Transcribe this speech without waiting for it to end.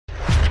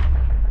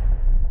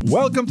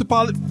Welcome to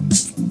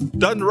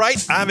Done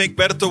Right. I'm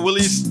Egberto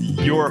Willis,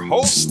 your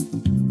host.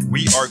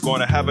 We are going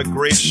to have a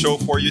great show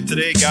for you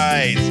today,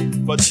 guys.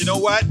 But you know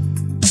what?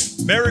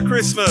 Merry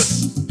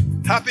Christmas,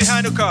 Happy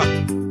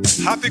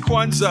Hanukkah, Happy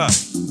Kwanzaa,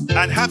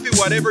 and happy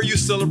whatever you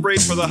celebrate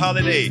for the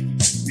holiday.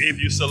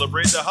 If you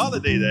celebrate the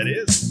holiday, that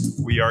is.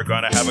 We are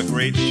going to have a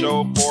great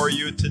show for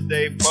you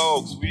today,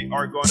 folks. We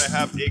are going to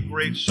have a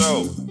great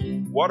show.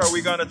 What are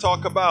we going to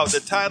talk about?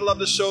 The title of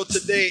the show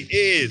today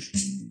is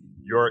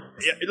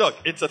look,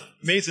 it's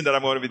amazing that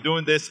I'm going to be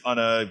doing this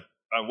on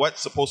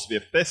what's supposed to be a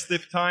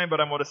festive time, but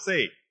I'm going to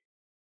say,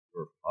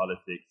 your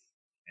politics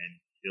can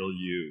kill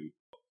you.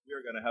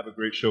 We're going to have a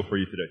great show for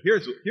you today.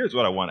 Here's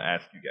what I want to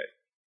ask you guys.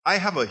 I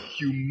have a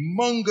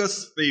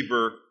humongous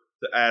favor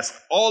to ask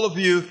all of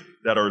you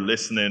that are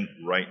listening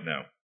right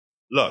now.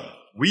 Look,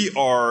 we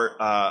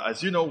are,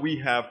 as you know, we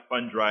have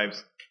fund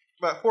drives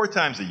about 4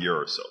 times a year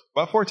or so.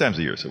 About 4 times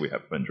a year, so we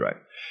have fund drive.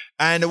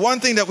 And the one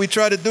thing that we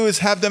try to do is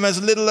have them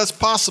as little as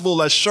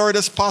possible, as short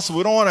as possible.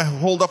 We don't want to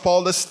hold up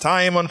all this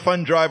time on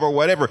fund drive or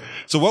whatever.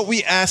 So what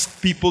we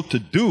ask people to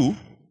do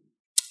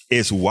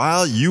is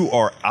while you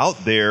are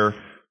out there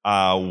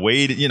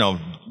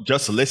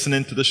just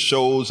listening to the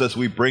shows as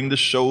we bring the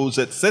shows,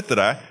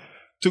 etc.,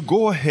 to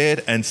go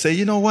ahead and say,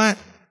 you know what?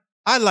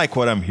 I like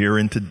what I'm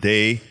hearing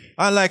today.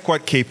 I like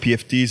what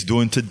KPFT is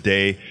doing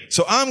today.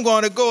 So I'm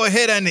going to go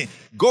ahead and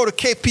go to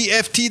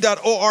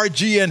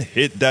kpft.org and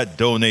hit that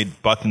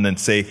donate button and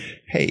say,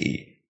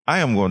 hey, I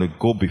am going to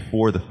go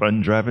before the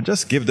fund drive and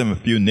just give them a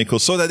few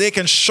nickels so that they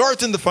can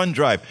shorten the fund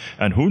drive.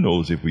 And who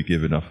knows, if we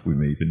give enough, we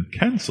may even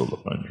cancel the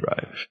fund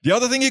drive. The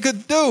other thing you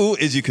could do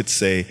is you could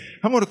say,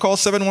 I'm going to call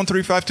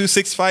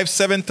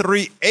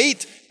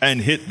 713-526-5738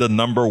 and hit the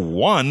number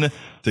 1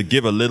 to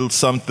give a little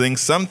something,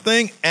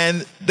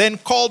 and then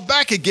call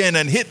back again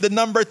and hit the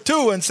number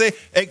 2 and say,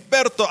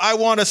 Egberto, I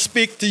want to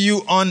speak to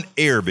you on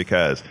air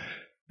because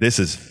this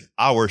is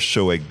our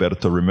show,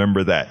 Egberto.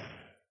 Remember that.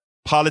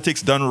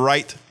 Politics Done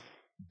Right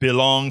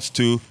belongs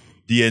to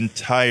the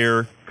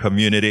entire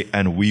community,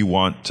 and we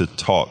want to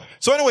talk.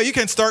 So anyway, you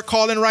can start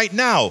calling right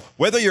now.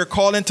 Whether you're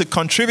calling to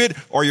contribute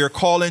or you're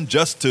calling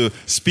just to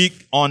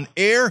speak on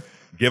air,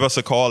 give us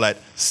a call at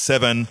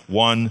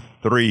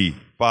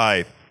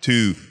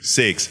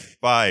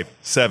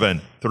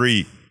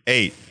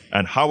 713-526-5738.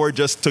 And Howard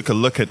just took a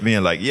look at me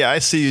and yeah, I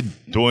see you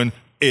doing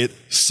it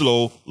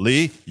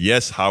slowly.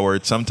 Yes,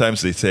 Howard,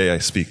 sometimes they say I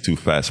speak too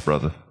fast,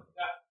 brother.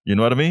 You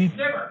know what I mean?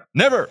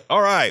 Never.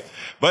 All right.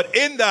 But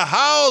in the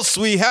house,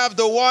 we have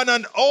the one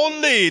and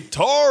only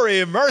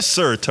Tory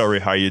Mercer. Tory,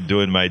 how you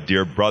doing, my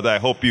dear brother? I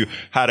hope you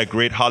had a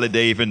great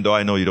holiday, even though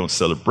I know you don't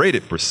celebrate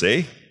it per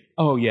se.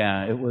 Oh,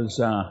 yeah. It was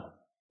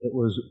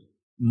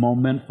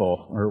momentum,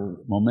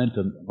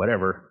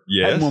 whatever.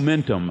 Yes. Had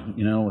momentum,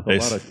 with a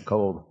lot of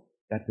cold.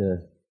 Got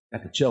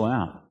to chill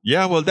out.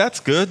 Yeah, well, that's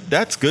good.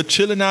 That's good.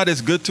 Chilling out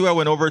is good too. I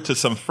went over to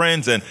some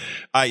friends and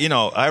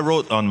I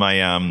wrote on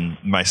my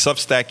my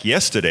Substack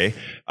yesterday,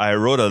 I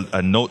wrote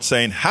a note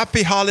saying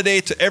happy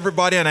holiday to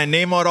everybody, and I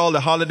named out all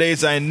the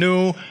holidays I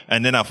knew.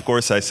 And then of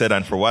course I said,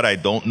 and for what I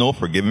don't know,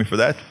 forgive me for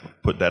that.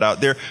 Put that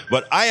out there.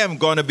 But I am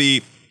going to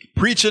be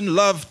preaching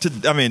love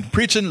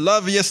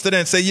yesterday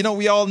and say,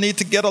 we all need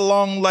to get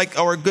along like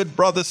our good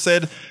brother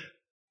said. I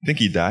think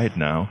he died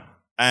now.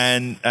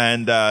 And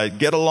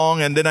get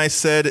along. And then I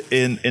said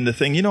in the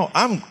thing,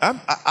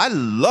 I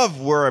love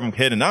where I'm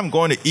heading. I'm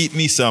going to eat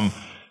me some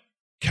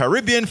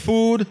Caribbean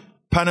food,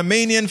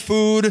 Panamanian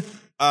food,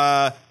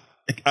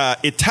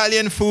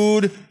 Italian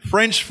food,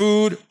 French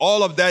food,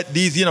 all of that.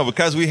 These,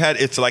 because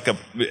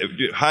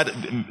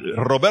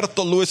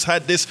Roberto Luis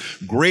had this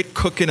great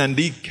cooking, and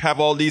they have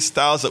all these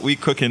styles that we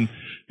cook in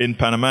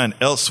Panama and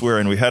elsewhere,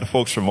 and we had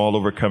folks from all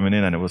over coming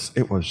in, and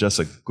it was just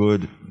a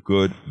good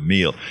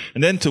meal.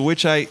 And then to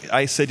which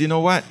I said, you know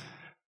what?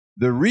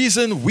 The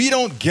reason we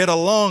don't get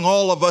along,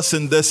 all of us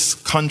in this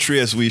country,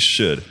 as we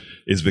should,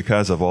 is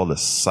because of all the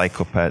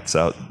psychopaths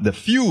out.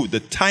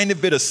 The tiny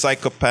bit of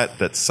psychopath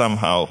that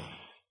somehow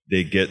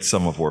they get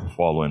some of our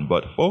following.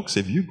 But folks,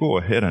 if you go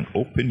ahead and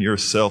open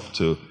yourself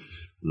to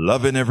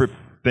loving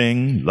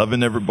everything,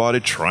 loving everybody,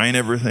 trying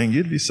everything,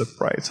 you'd be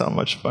surprised how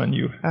much fun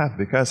you have,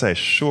 because I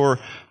sure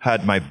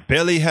had my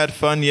belly had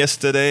fun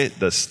yesterday.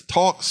 The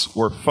talks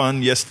were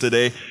fun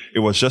yesterday. It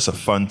was just a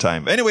fun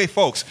time. Anyway,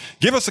 folks,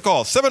 give us a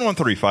call,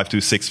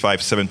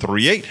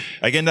 713-526-5738.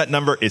 Again, that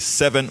number is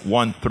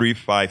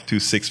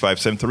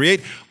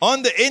 713-526-5738.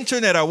 On the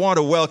internet, I want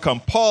to welcome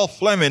Paul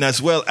Fleming as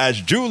well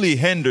as Julie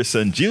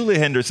Henderson. Julie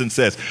Henderson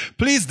says,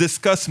 please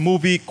discuss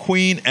movie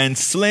Queen and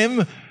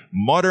Slim,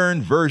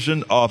 modern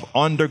version of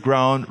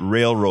Underground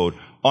Railroad.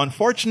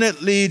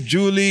 Unfortunately,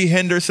 Julie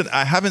Henderson,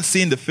 I haven't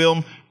seen the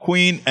film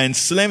Queen and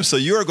Slim, so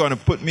you're going to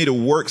put me to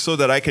work so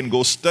that I can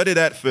go study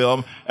that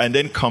film and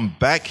then come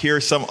back here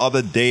some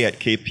other day at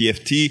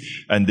KPFT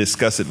and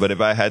discuss it. But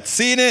if I had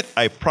seen it,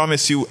 I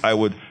promise you I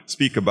would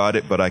speak about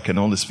it, but I can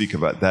only speak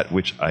about that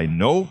which I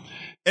know.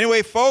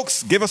 Anyway,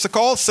 folks, give us a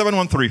call,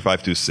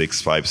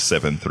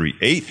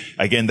 713-526-5738.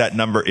 Again, that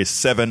number is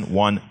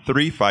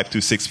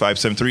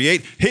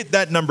 713-526-5738. Hit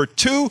that number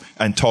too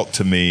and talk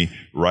to me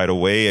right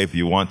away if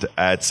you want to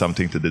add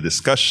something to the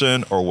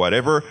discussion or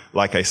whatever.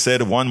 Like I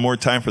said, one more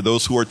time for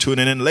those who are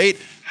tuning in late,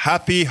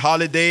 happy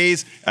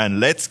holidays and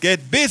let's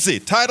get busy.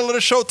 Title of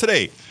the show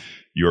today,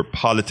 Your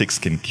Politics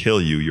Can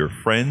Kill You, Your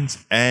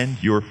Friends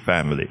and Your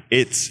Family.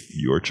 It's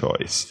your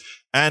choice.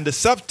 And the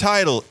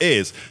subtitle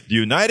is, the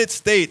United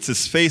States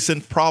is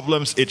facing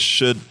problems it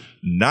should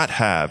not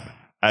have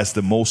as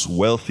the most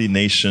wealthy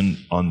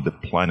nation on the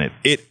planet.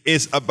 It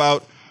is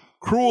about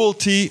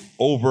cruelty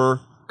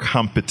over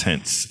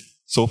competence.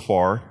 So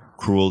far,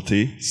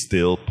 cruelty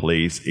still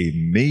plays a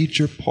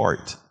major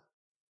part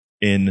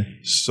in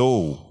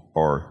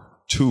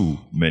too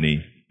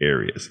many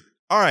areas.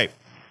 All right.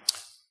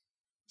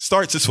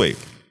 Starts this way.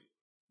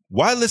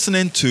 While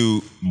listening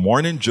to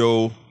Morning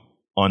Joe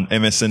on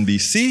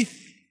MSNBC,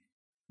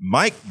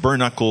 Mike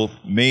Bernacle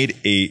made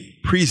a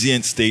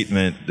prescient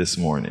statement this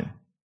morning.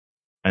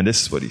 And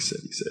this is what he said.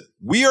 He said,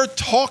 "We are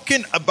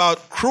talking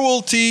about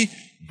cruelty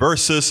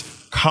versus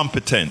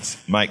competence,"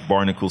 Mike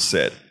Bernacle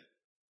said.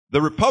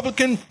 "The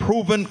Republican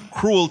proven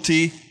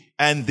cruelty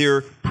and their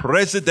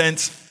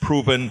president's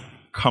proven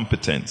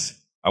competence."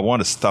 I want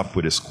to stop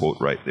with this quote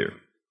right there,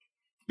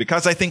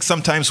 because I think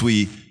sometimes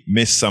we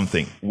miss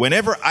something.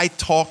 Whenever I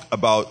talk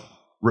about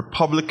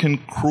Republican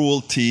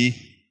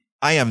cruelty,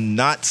 I am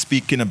not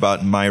speaking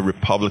about my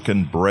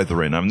Republican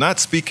brethren. I'm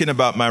not speaking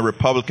about my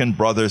Republican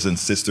brothers and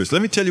sisters.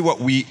 Let me tell you what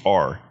we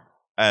are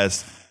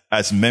as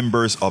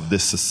members of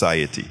this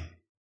society.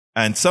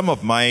 And some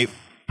of my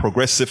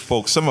progressive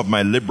folks, some of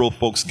my liberal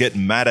folks get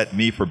mad at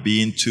me for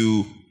being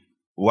too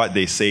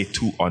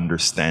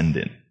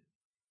understanding.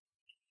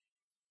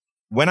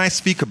 When I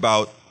speak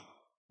about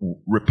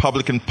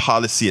Republican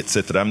policy,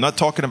 etc., I'm not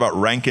talking about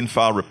rank and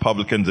file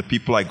Republicans, the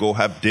people I go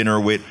have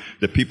dinner with,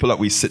 the people that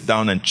we sit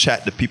down and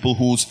chat, the people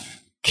whose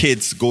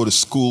kids go to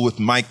school with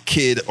my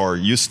kid or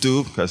used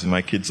to, because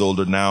my kid's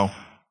older now,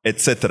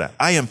 etc.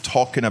 I am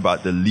talking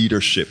about the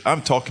leadership.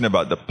 I'm talking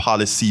about the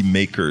policy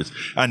makers.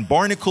 And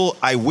Barnacle,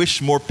 I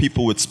wish more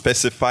people would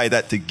specify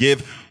that to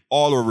give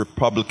all our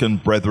Republican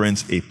brethren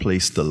a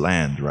place to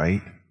land,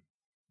 right?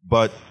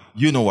 But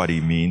you know what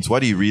he means.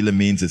 What he really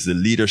means is the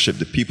leadership,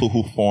 the people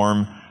who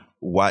form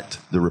what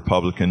the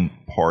Republican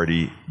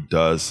Party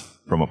does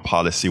from a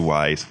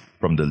policy-wise,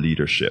 from the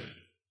leadership.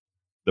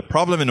 The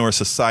problem in our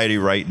society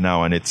right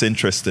now, and it's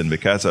interesting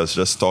because I was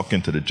just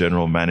talking to the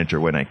general manager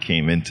when I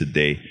came in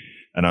today,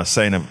 and I was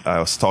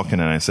talking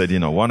and I said,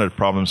 one of the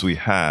problems we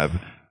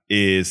have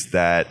is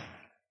that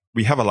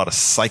we have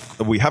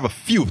we have a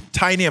few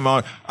tiny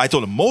amount. I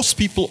told him most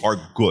people are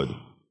good.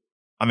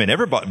 I mean,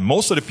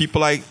 most of the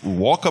people I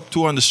walk up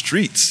to on the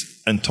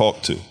streets and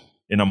talk to,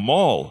 in a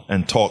mall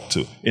and talk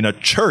to, in a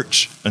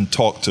church and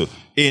talk to,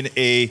 in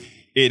a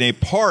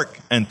park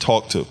and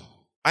talk to.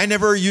 I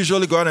never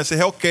usually go out and say,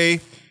 hey, okay,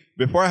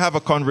 before I have a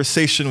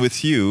conversation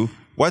with you,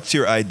 what's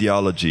your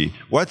ideology?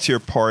 What's your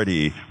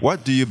party?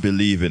 What do you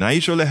believe in? I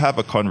usually have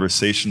a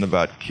conversation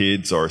about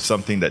kids or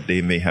something that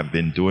they may have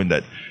been doing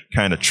that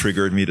kind of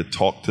triggered me to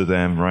talk to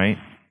them, right?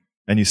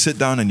 And you sit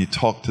down and you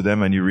talk to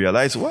them and you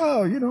realize,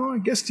 well, I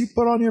guess you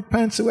put on your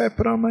pants the way I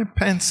put on my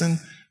pants and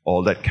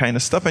all that kind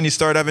of stuff. And you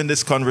start having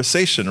this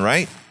conversation,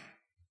 right?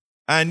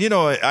 And,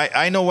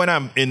 I know when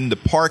I'm in the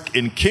park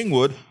in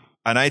Kingwood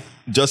and I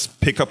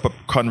just pick up a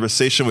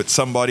conversation with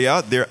somebody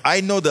out there,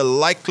 I know the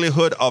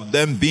likelihood of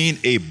them being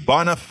a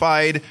bona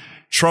fide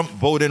Trump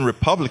voting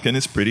Republican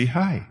is pretty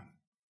high.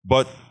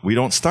 But we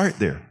don't start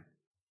there.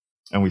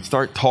 And we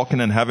start talking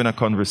and having a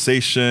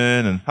conversation.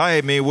 And hi,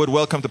 Maywood,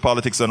 welcome to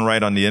Politics Done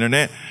Right on the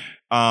Internet.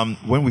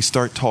 When we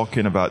start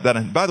talking about that,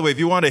 and by the way, if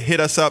you want to hit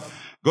us up,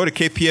 go to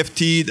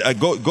KPFT,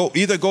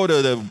 either go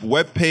to the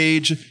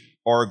webpage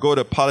or go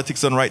to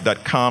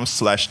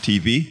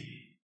politicsdoneright.com/TV.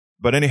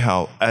 But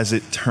anyhow, as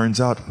it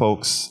turns out,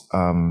 folks,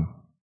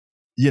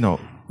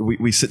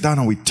 we sit down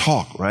and we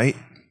talk, right?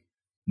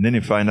 And then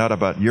you find out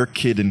about your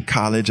kid in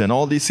college and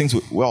all these things,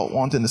 we're all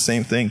wanting the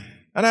same thing.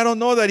 And I don't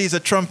know that he's a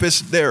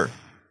Trumpist there.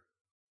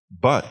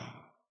 But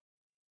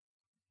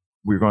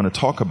we're going to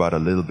talk about a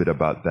little bit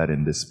about that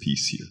in this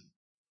piece here.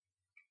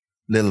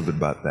 A little bit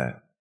about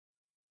that.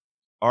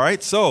 All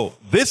right, so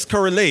this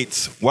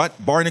correlates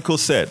what Barnacle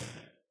said.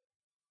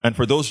 And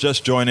for those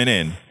just joining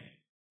in,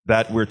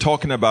 that we're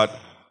talking about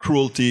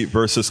cruelty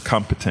versus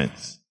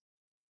competence.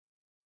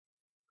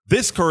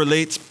 This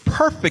correlates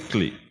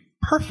perfectly.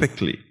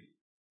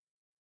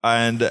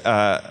 And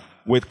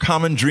with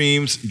Common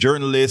Dreams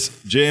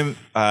journalist Jim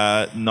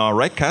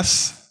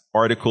Naureckas'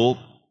 article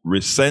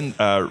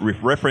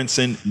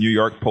referencing New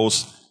York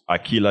Post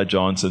Akila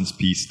Johnson's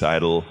piece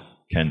titled,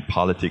 "Can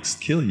Politics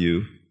Kill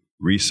You?"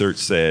 Research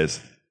says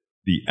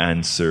the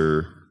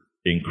answer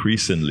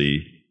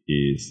increasingly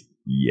is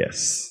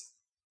yes.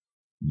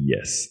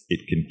 Yes,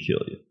 it can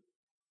kill you.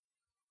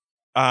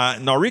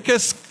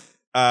 Naureckas'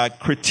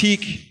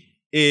 critique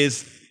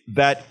is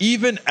that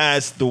even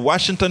as the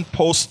Washington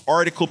Post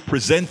article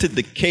presented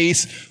the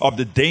case of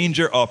the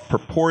danger of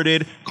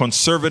purported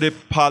conservative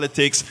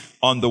politics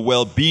on the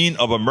well-being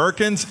of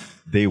Americans,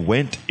 they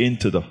went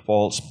into the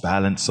false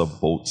balance of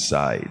both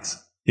sides.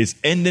 His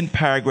ending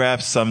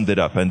paragraph summed it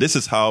up, and this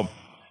is how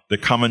the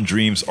Common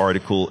Dreams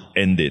article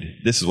ended.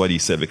 This is what he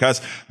said,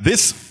 because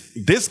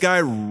this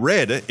guy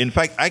read, in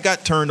fact, I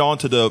got turned on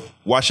to the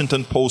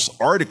Washington Post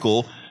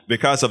article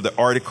because of the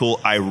article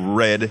I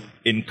read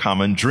in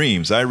Common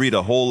Dreams. I read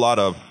a whole lot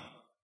of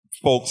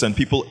folks and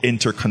people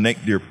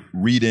interconnect their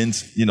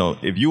readings. You know,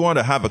 if you want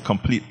to have a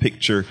complete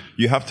picture,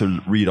 you have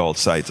to read all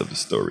sides of the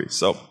story.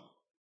 So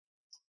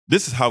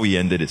this is how he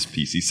ended his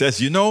piece. He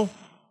says, you know,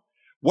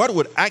 what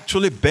would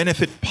actually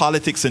benefit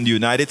politics in the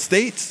United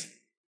States?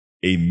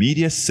 A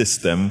media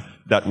system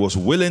that was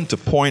willing to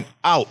point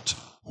out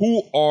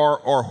who are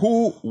or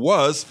who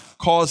was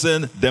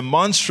causing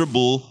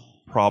demonstrable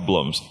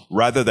problems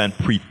rather than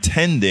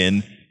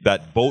pretending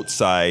that both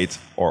sides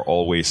are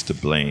always to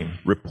blame.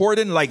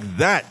 Reporting like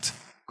that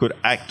could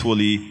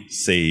actually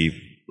save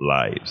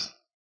lives.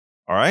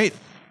 All right?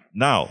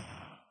 Now,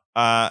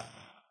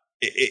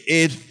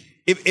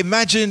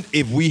 imagine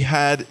if we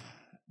had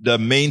the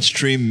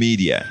mainstream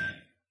media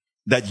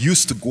that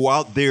used to go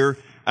out there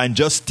and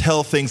just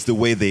tell things the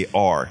way they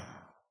are.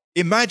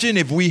 Imagine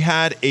if we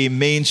had a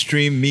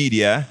mainstream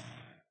media.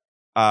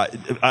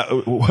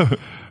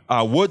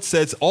 Wood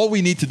says all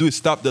we need to do is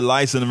stop the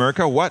lies in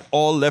America. What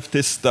all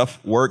leftist stuff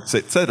works,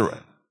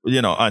 etc.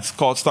 You know, it's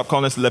called stop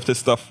calling this leftist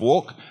stuff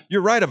woke.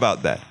 You're right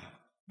about that.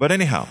 But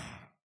anyhow,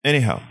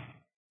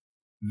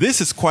 this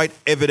is quite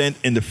evident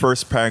in the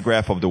first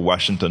paragraph of the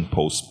Washington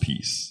Post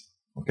piece.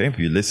 Okay, if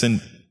you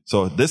listen.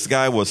 So this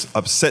guy was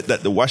upset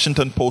that the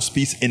Washington Post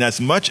piece, in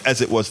as much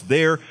as it was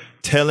there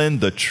telling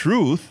the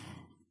truth,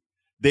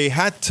 they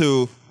had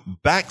to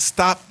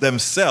backstop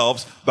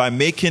themselves by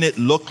making it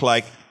look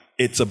like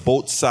it's a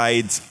both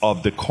sides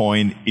of the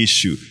coin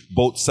issue.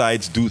 Both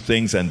sides do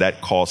things and that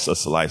costs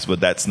us lives,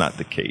 but that's not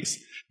the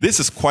case. This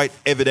is quite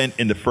evident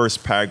in the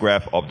first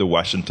paragraph of the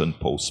Washington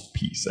Post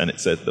piece, and it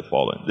says the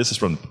following. This is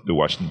from the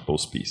Washington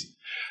Post piece.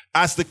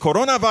 As the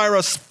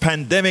coronavirus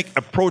pandemic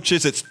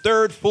approaches its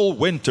third full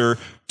winter,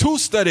 2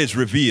 studies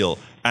reveal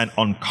an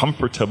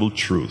uncomfortable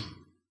truth.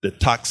 The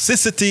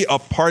toxicity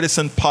of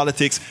partisan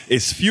politics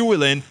is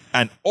fueling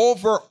an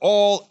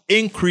overall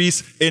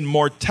increase in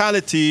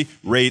mortality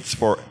rates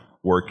for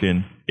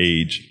working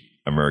age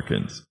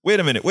Americans. Wait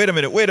a minute.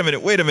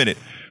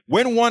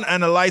 When one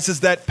analyzes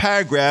that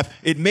paragraph,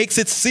 it makes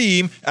it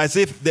seem as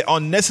if the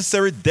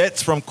unnecessary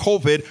deaths from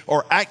COVID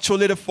are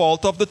actually the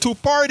fault of the two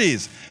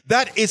parties.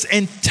 That is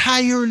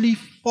entirely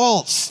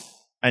false.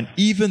 And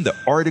even the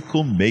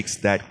article makes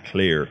that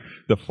clear.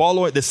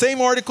 The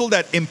same article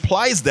that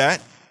implies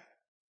that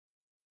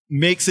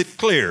makes it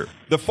clear.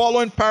 The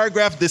following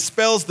paragraph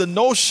dispels the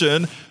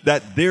notion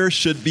that there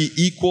should be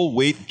equal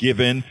weight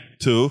given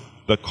to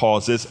the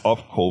causes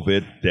of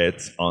COVID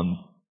deaths and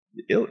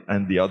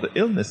the other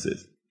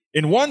illnesses.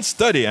 In one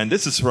study, and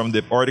this is from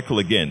the article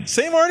again,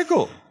 same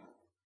article.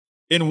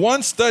 In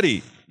one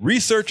study,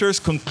 researchers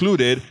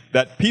concluded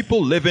that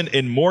people living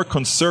in more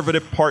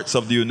conservative parts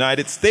of the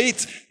United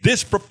States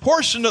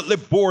disproportionately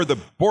bore the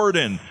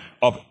burden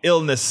of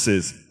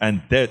illnesses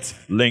and deaths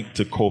linked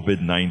to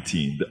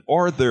COVID-19.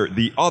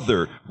 The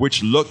other,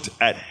 which looked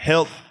at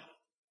health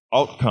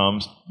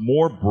outcomes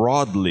more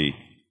broadly,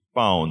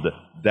 found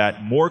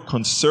that more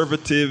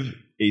conservative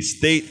a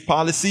state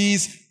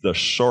policies, the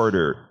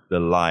shorter the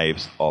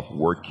lives of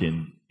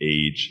working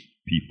age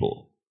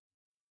people.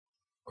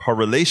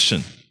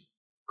 Correlation.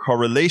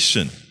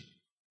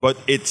 But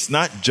it's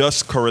not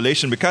just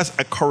correlation, because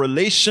a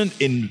correlation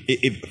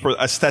for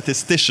a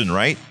statistician,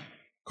 right?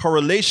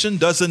 Correlation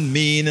doesn't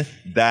mean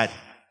that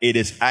it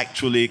is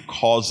actually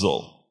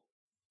causal.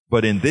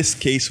 But in this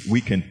case,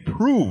 we can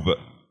prove,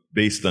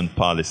 based on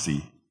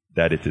policy,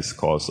 that it is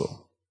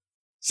causal.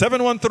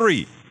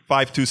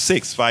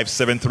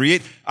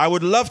 713-526-5738. I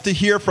would love to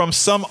hear from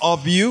some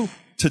of you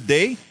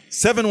today.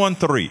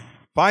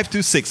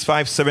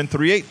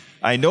 713-526-5738.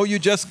 I know you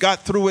just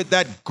got through with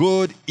that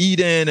good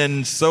eating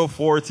and so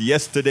forth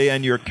yesterday,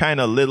 and you're kind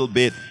of a little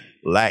bit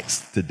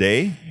lax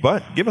today,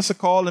 but give us a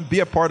call and be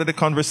a part of the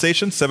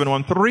conversation.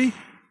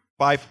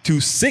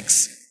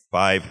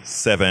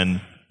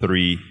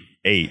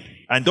 713-526-5738.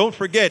 And don't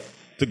forget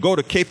to go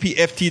to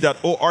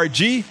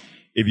kpft.org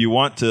if you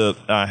want to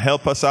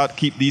help us out,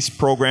 keep these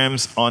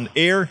programs on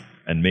air,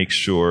 and make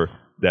sure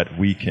that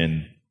we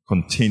can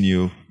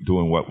continue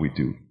doing what we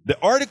do. The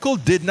article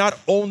did not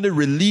only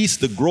release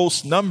the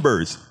gross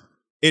numbers,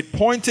 it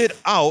pointed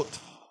out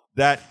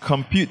that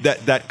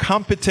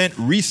competent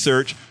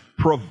research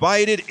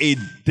provided a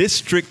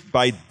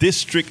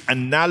district-by-district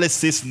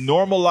analysis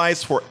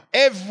normalized for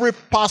every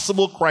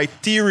possible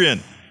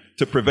criterion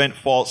to prevent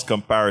false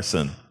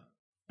comparison.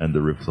 And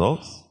the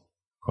results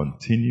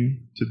continue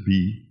to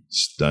be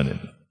stunning.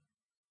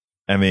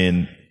 I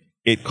mean,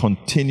 it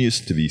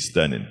continues to be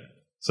stunning.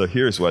 So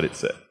here's what it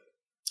said.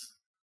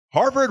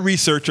 Harvard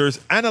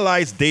researchers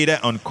analyzed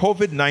data on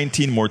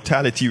COVID-19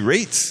 mortality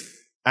rates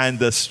and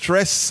the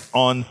stress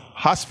on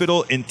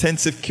hospital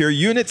intensive care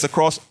units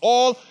across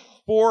all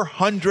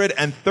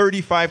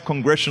 435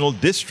 congressional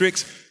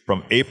districts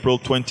from April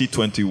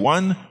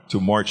 2021 to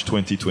March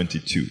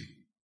 2022.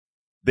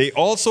 They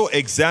also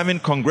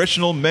examined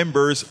congressional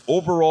members'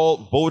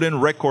 overall voting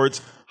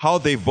records, how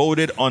they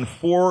voted on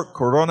 4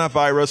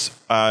 coronavirus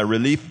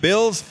relief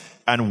bills,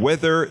 and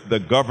whether the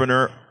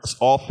governor's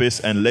office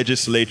and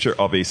legislature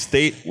of a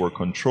state were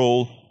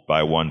controlled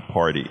by one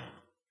party.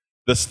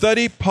 The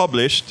study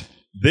published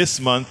this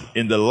month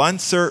in the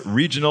Lancer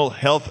Regional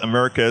Health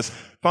Americas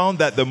found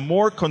that the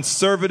more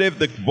conservative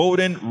the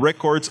voting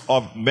records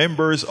of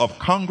members of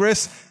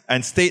Congress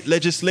and state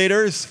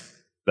legislators,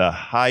 the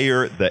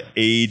higher the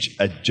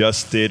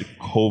age-adjusted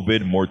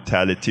COVID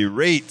mortality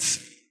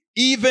rates,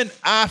 even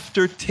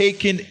after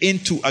taking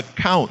into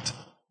account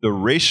the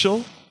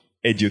racial,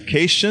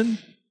 education,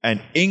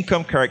 and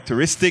income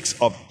characteristics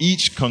of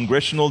each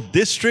congressional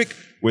district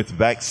with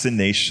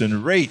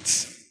vaccination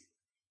rates.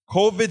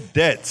 COVID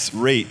deaths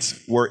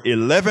rates were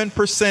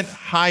 11%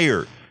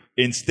 higher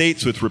in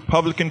states with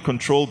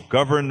Republican-controlled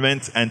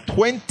governments and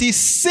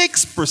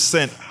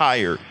 26%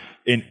 higher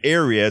in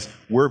areas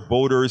where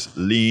voters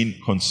lean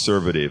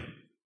conservative.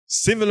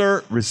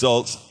 Similar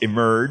results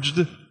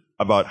emerged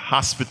about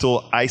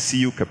hospital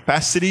ICU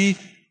capacity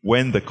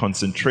when the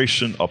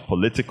concentration of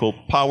political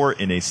power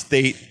in a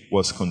state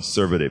was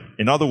conservative.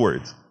 In other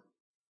words,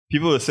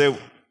 people would say,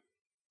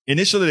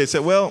 initially they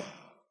said, well,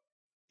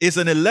 is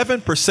an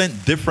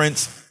 11%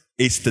 difference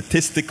a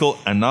statistical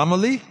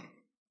anomaly?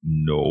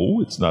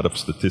 No, it's not a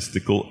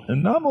statistical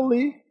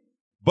anomaly.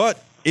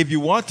 But if you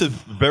want to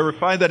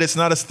verify that it's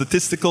not a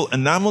statistical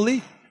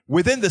anomaly,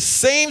 within the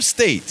same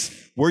states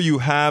where you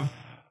have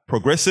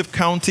progressive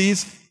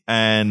counties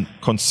and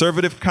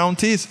conservative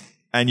counties,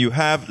 and you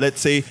have, let's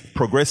say,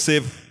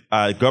 progressive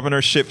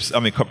governorships,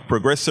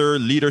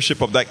 progressive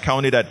leadership of that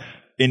county that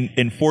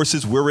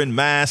enforces wearing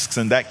masks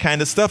and that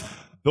kind of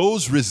stuff,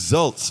 those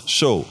results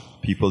show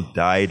people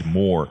died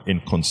more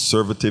in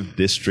conservative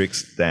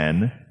districts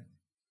than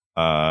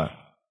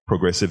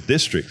progressive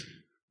districts.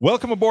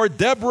 Welcome aboard,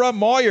 Deborah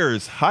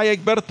Moyers. Hi,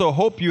 Egberto.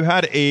 Hope you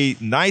had a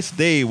nice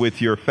day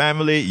with your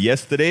family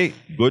yesterday.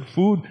 Good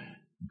food?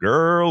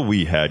 Girl,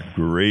 we had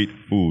great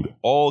food.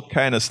 All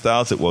kind of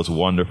styles. It was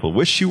wonderful.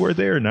 Wish you were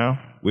there now.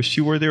 Wish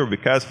you were there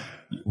because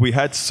we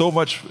had so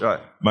much.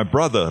 My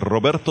brother,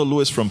 Roberto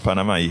Luis from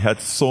Panama, he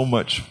had so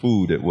much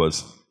food. It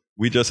was,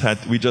 we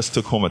just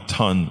took home a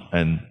ton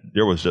and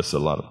there was just a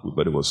lot of food,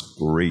 but it was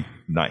great.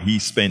 He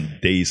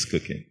spent days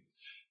cooking.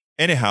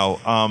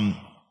 Anyhow,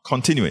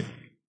 continuing.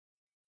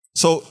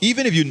 So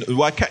even if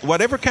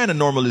whatever kind of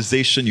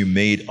normalization you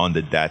made on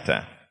the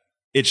data,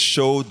 it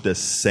showed the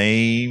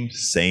same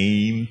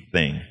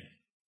thing.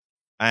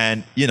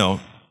 And,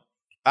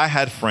 I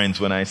had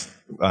friends when I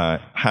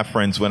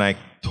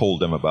told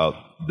them about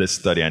this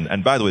study.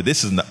 And by the way,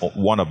 this is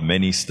one of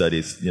many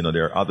studies.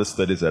 There are other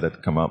studies that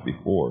had come out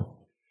before.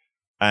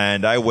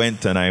 And I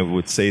went and I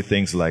would say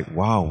things like,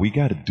 wow, we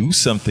got to do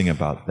something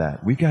about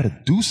that. We got to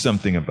do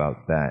something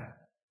about that.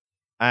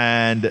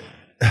 And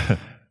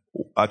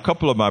a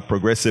couple of my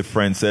progressive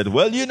friends said,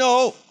 well,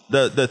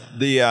 the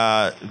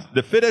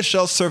fittest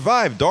shall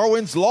survive.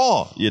 Darwin's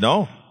law,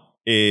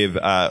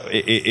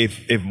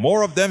 If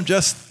more of them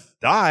just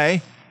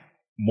die,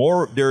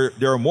 there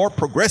are more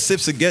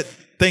progressives to get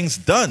things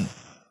done.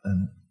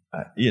 And,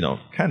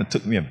 kind of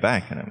took me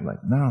aback. And I'm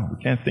like, no,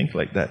 we can't think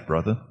like that,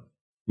 brother.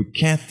 We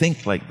can't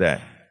think like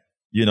that.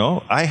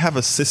 I have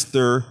a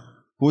sister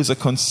who is a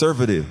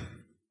conservative.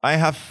 I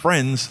have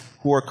friends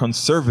who are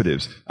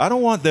conservatives. I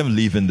don't want them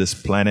leaving this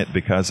planet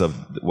because of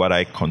what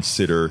I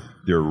consider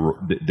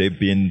they've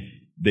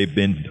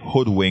been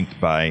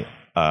hoodwinked by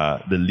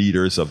the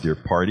leaders of their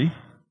party.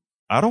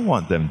 I don't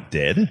want them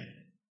dead.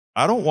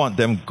 I don't want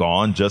them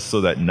gone just so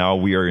that now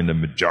we are in the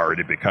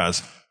majority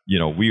because,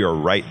 we are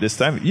right this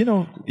time.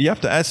 You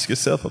have to ask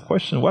yourself a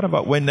question. What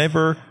about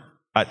whenever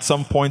at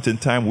some point in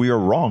time we are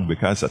wrong?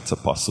 Because that's a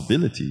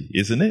possibility,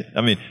 isn't it?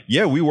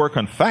 We work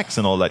on facts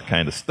and all that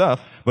kind of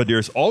stuff, but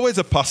there's always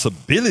a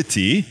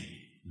possibility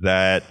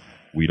that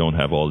we don't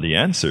have all the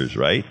answers,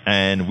 right?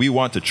 And we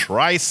want to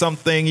try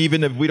something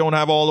even if we don't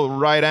have all the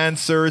right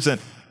answers. And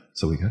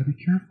so we got to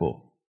be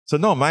careful. So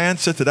no, my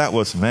answer to that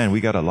was, man, we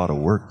got a lot of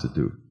work to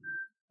do.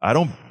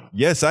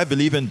 Yes, I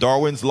believe in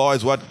Darwin's law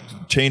is what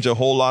changed a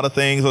whole lot of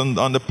things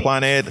on the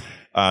planet.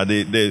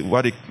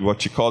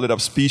 What you call it, of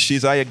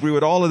species. I agree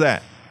with all of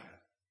that.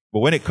 But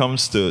when it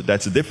comes to,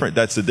 that's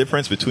the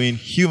difference between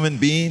human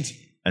beings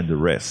and the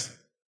rest.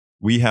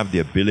 We have the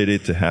ability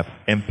to have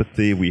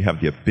empathy. We have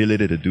the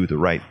ability to do the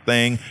right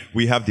thing.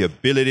 We have the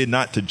ability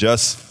not to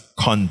just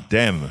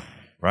condemn,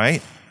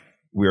 right?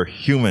 We are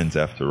humans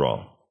after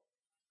all.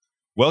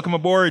 Welcome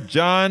aboard,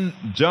 John.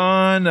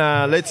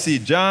 Let's see.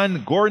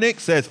 John Gornick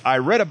says, I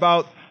read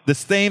about the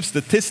same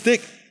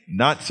statistic.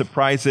 Not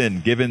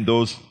surprising, given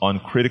those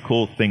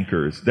uncritical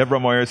thinkers. Deborah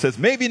Moyer says,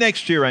 maybe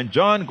next year. And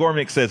John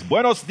Gornick says,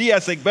 buenos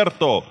dias,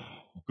 Egberto.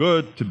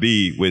 Good to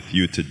be with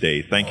you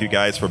today. Thank you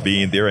guys for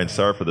being there. And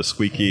sorry for the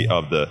squeaky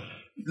of the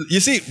You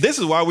see, this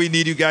is why we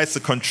need you guys to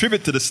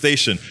contribute to the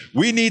station.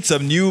 We need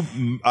some new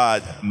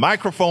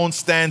microphone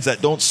stands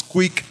that don't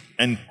squeak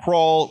and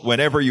crawl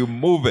whenever you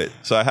move it.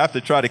 So I have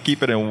to try to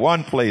keep it in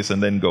one place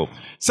and then go.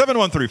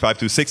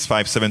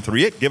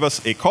 713-526-5738. Give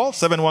us a call.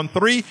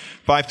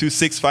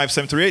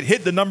 713-526-5738.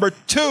 Hit the number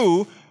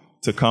 2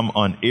 to come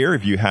on air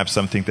if you have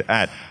something to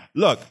add.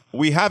 Look,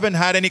 we haven't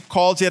had any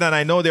calls yet, and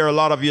I know there are a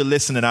lot of you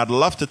listening. I'd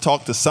love to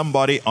talk to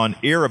somebody on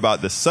air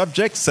about the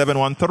subject.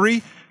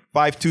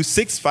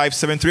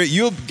 713-526-5738.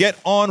 You'll get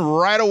on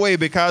right away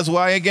because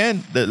why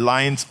again? The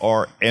lines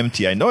are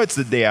empty. I know it's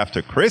the day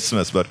after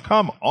Christmas, but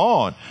come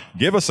on.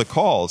 Give us a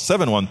call.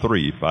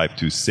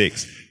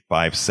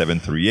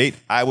 713-526-5738.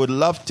 I would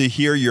love to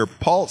hear your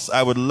pulse.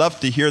 I would love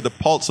to hear the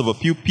pulse of a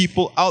few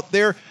people out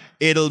there.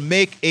 It'll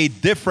make a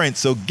difference.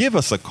 So give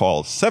us a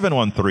call.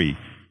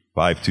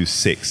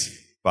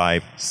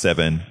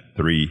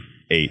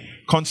 713-526-5738.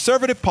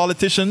 Conservative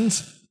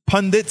politicians,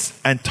 pundits,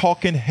 and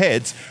talking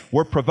heads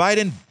were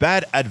providing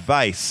bad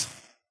advice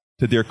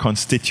to their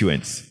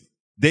constituents.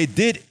 They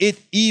did it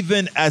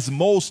even as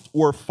most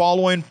were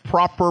following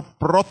proper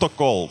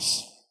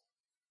protocols.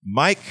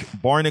 Mike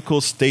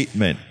Barnichel's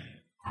statement,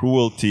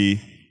 cruelty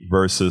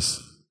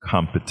versus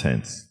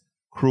competence.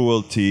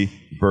 Cruelty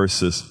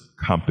versus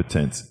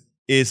competence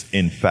is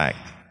in fact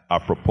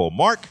apropos.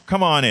 Mark,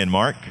 come on in,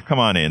 Mark. Come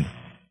on in.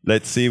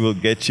 Let's see, we'll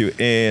get you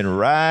in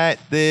right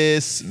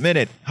this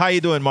minute. How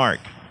you doing, Mark?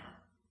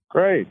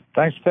 Great.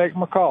 Thanks for taking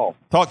my call.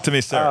 Talk to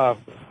me, sir.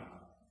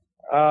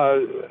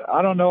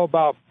 I don't know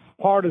about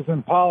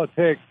partisan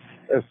politics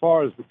as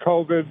far as the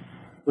COVID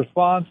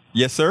response.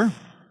 Yes, sir.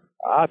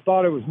 I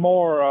thought it was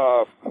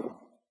more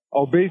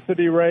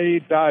obesity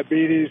rate,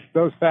 diabetes,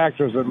 those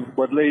factors that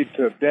would lead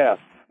to death.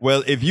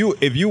 Well, if you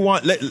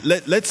want,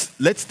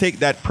 let's take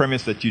that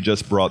premise that you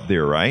just brought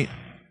there, right?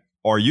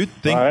 Are you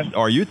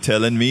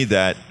telling me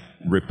that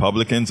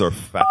Republicans are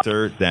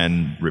fatter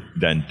than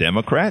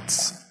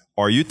Democrats?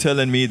 Are you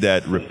telling me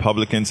that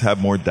Republicans have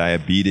more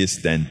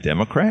diabetes than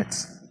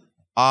Democrats?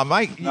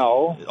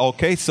 No.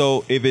 Okay,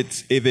 so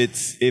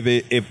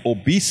if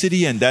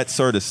obesity and that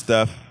sort of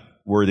stuff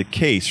were the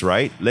case,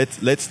 right?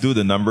 Let's do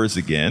the numbers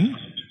again.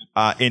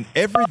 In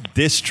every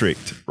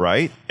district,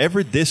 right?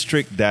 Every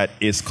district that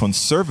is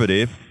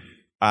conservative,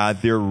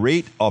 their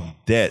rate of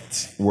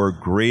death were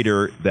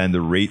greater than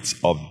the rates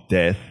of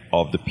death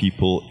of the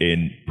people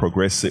in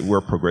progressive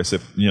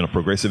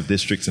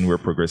districts and where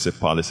progressive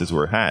policies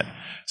were had.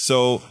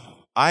 So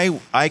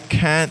I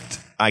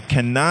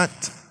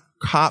cannot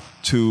cop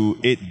to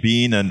it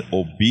being an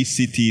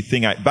obesity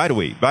thing. By the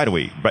way,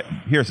 but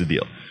here's the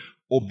deal.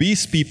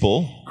 Obese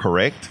people,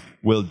 correct,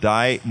 will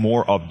die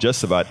more of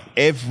just about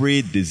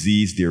every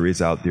disease there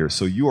is out there.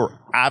 So you are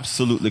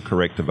absolutely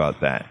correct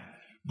about that.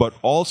 But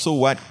also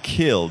what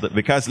killed,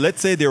 because let's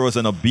say there was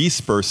an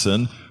obese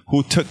person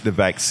who took the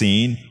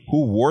vaccine,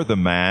 who wore the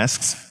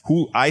masks,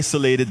 who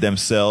isolated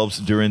themselves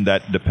during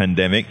the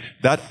pandemic,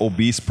 that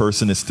obese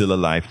person is still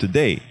alive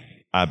today.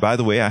 By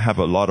the way, I have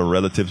a lot of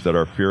relatives that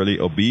are fairly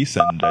obese,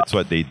 and that's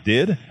what they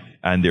did,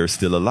 and they're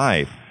still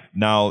alive.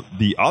 Now,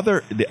 the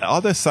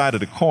other side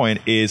of the coin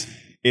is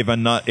if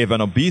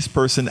an obese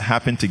person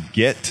happened to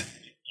get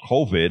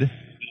COVID,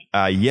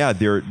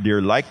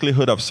 their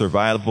likelihood of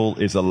survival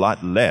is a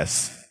lot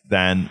less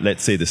than,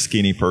 let's say, the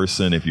skinny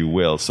person, if you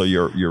will. So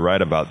you're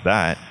right about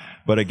that.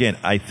 But again,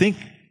 I think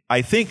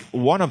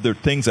one of the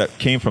things that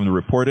came from the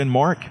reporting,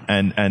 Mark,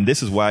 and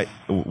this is why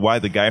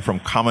the guy from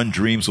Common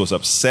Dreams was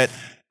upset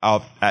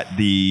out at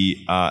the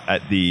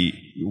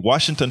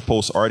Washington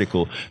Post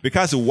article,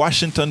 because the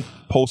Washington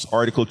Post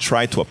article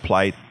tried to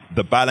apply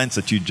the balance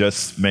that you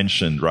just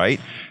mentioned, right?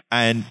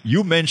 And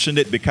you mentioned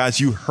it because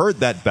you heard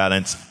that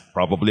balance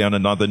probably on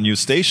another news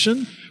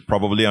station,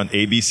 probably on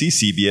ABC,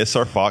 CBS,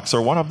 or Fox,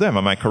 or one of them.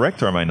 Am I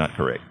correct or am I not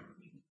correct?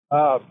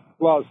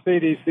 Well,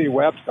 CDC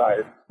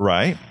website.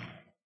 Right.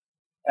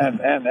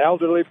 And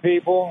elderly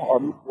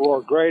people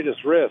are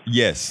greatest risk.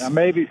 Yes. Now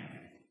maybe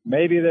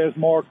there's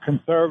more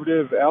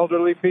conservative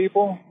elderly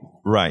people.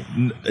 Right.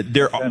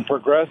 Than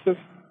progressive.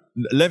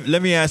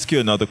 Let me ask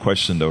you another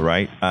question, though,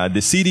 right? The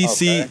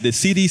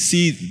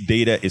CDC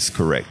data is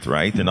correct,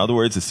 right? In other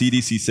words, the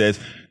CDC says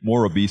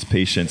more obese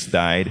patients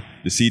died.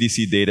 The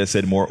CDC data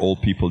said more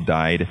old people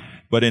died.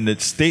 But in the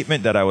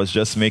statement that I was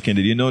just making,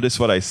 did you notice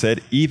what I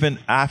said? Even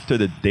after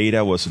the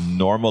data was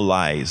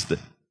normalized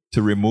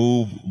to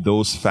remove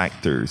those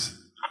factors,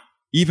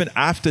 even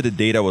after the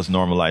data was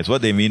normalized,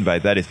 what they mean by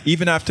that is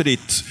even after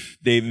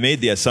they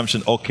made the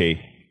assumption, okay,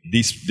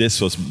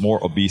 this was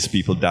more obese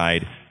people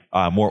died,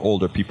 more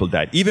older people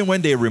died. Even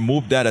when they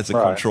removed that as a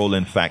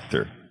controlling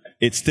factor,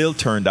 it still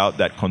turned out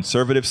that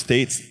conservative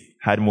states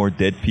had more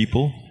dead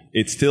people.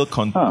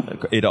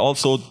 It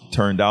also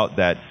turned out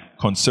that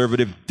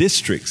conservative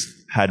districts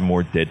had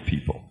more dead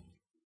people.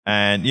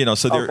 And,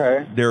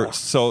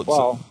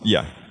 so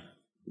yeah.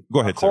 Go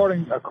ahead,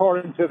 sir.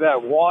 According to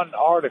that one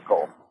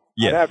article,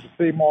 I'd have to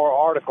see more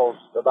articles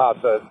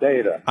about the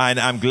data. And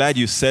I'm glad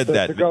you said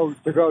that.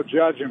 To go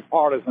judging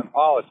partisan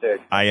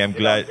politics. I am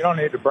glad. You don't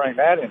need to bring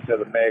that into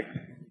the mix.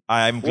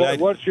 I am glad.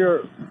 What's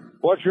your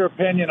What's your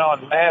opinion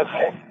on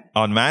masking?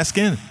 On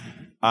masking?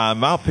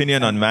 My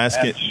opinion on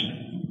masking.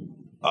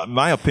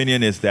 My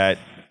opinion is that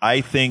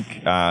I think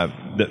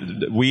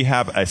we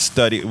have a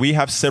study. We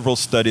have several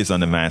studies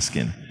on the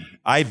masking.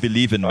 I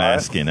believe in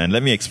masking, and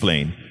let me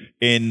explain.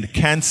 In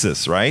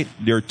Kansas, right,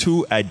 there are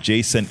two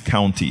adjacent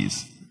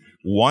counties.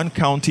 One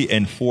county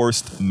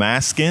enforced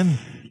masking.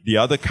 The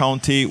other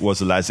county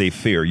was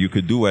laissez-faire. You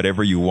could do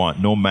whatever you want.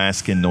 No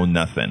masking, no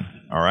nothing.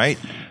 All right?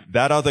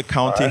 That other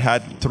county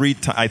had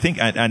I think,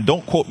 and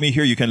don't quote me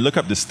here, you can look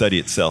up the study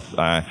itself.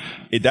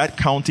 That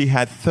county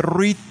had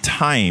 3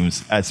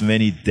 times as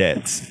many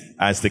deaths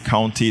as the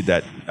county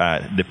that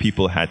the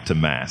people had to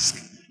mask.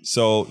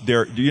 So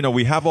there,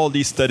 we have all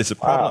these studies.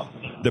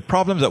 The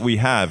problems that we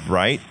have,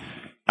 right?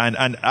 And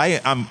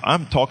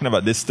I'm talking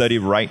about this study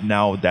right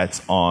now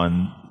that's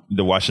on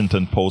the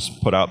Washington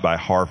Post, put out by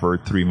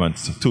Harvard 2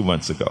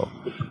 months ago.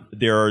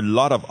 There are a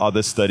lot of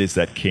other studies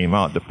that came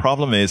out. The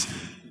problem is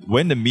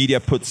when the media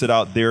puts it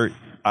out there,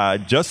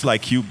 just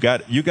like you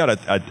got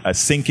a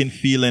sinking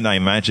feeling, I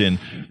imagine,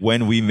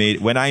 when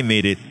I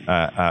made it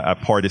a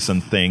partisan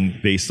thing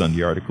based on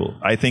the article.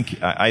 I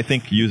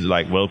think you're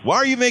like, well, why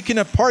are you making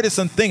a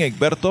partisan thing,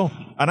 Egberto?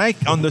 And I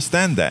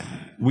understand that.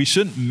 We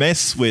shouldn't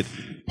mess with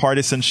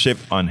partisanship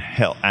on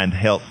health and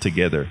health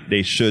together.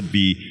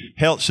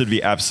 Health should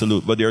be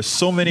absolute. But there are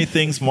so many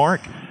things,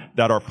 Mark,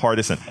 that are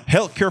partisan.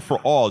 Healthcare for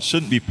all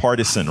shouldn't be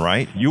partisan,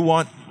 right? You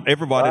want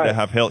everybody to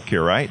have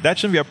healthcare, right? That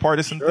shouldn't be a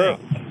partisan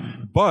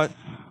thing. But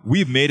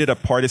we've made it a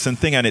partisan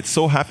thing, and it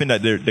so happened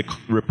that the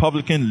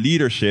Republican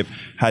leadership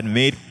had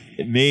made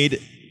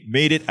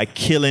it a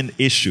killing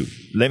issue.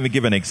 Let me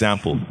give an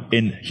example.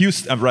 In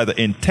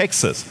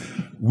Texas,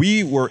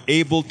 we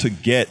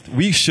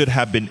should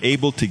have been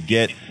able to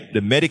get the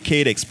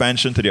Medicaid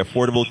expansion to the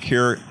Affordable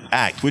Care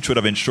Act, which would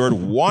have insured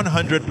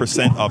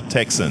 100% of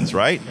Texans,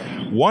 right?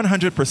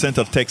 100%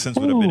 of Texans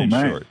would have been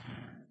insured.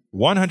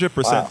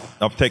 100%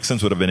 of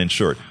Texans would have been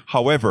insured.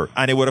 However,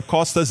 and it would have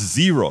cost us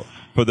 $0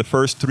 for the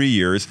first 3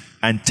 years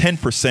and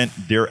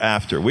 10%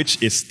 thereafter,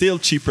 which is still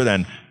cheaper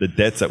than the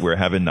deaths that we're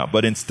having now.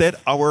 But instead,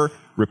 our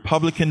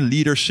Republican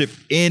leadership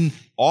in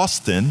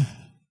Austin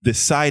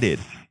decided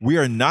we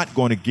are not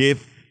going to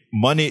give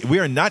money, we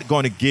are not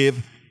going to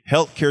give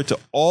health care to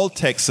all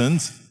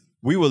Texans.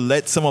 We will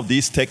let some of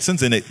these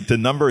Texans, and the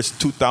number is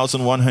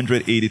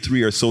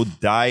 2,183 or so,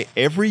 die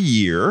every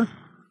year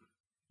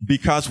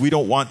because we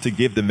don't want to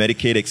give the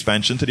Medicaid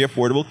expansion to the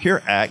Affordable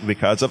Care Act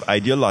because of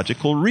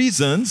ideological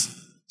reasons.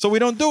 So we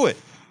don't do it.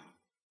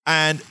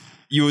 And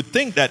you would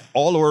think that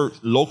all our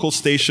local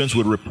stations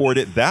would report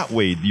it that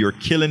way. You're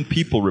killing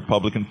people,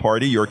 Republican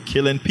Party. You're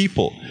killing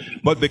people.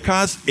 But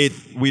because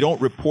we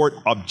don't report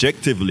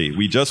objectively,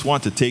 we just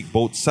want to take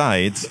both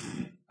sides,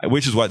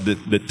 which is what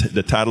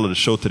the title of the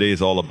show today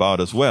is all about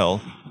as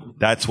well.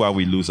 That's why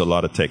we lose a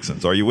lot of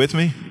Texans. Are you with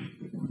me?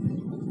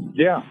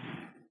 Yeah.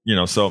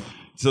 So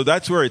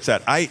that's where it's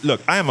at.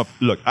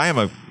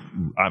 I'm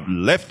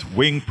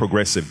left-wing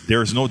progressive.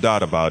 There's no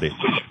doubt about it.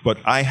 But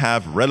I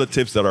have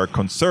relatives that are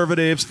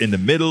conservatives, in the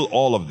middle,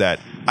 all of that.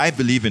 I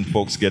believe in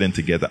folks getting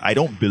together. I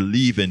don't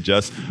believe in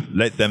just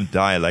let them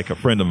die. Like a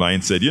friend of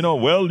mine said,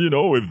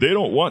 if they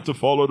don't want to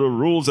follow the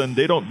rules and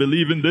they don't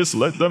believe in this,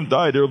 let them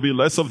die. There will be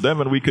less of them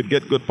and we could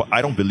get good.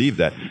 I don't believe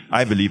that.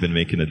 I believe in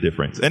making a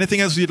difference. Anything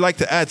else you'd like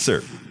to add,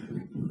 sir?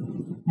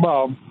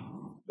 Well,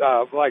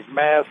 like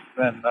masks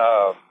and,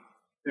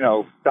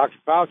 Dr.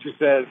 Fauci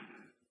said,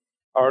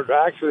 or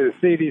actually the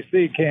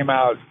CDC came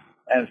out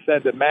and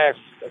said the masks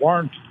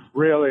weren't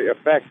really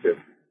effective.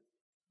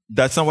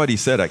 That's not what he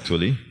said,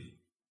 actually.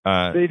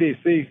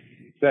 CDC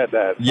said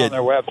that on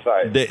their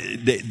website.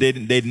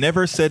 They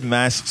never said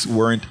masks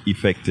weren't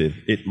effective.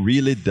 It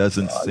really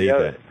doesn't say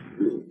that.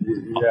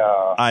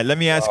 Yeah. Let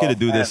me ask you to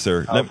do this,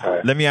 sir.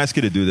 Okay. Let me ask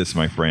you to do this,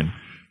 my friend.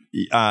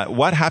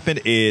 What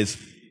happened is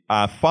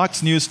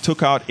Fox News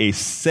took out a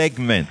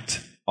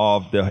segment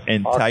of the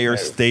entire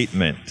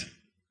statement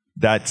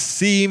that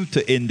seemed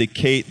to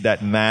indicate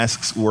that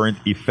masks weren't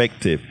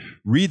effective.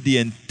 Read the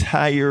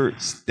entire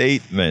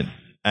statement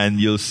and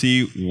you'll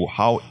see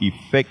how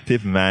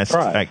effective masks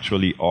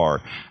actually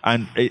are.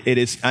 And it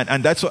is,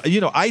 and that's what,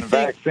 I think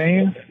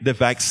vaccine? The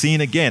vaccine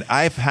again,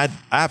 I've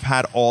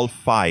had all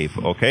 5,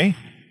 okay?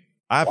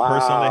 I've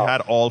personally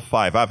had all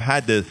 5. I've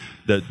had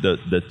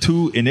the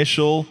 2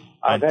 initial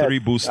and 3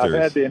 boosters.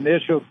 I've had the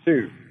initial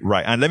 2.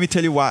 Right. And let me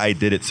tell you why I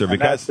did it, sir.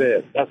 Because that's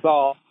it. That's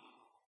all.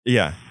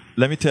 Yeah.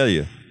 Let me tell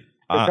you.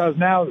 Because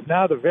now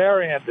the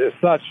variant is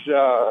such,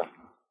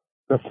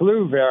 the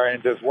flu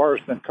variant is worse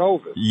than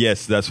COVID.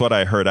 Yes, that's what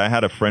I heard. I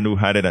had a friend who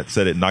had it that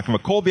said it.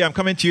 Colby, I'm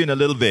coming to you in a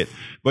little bit.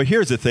 But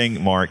here's the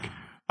thing, Mark.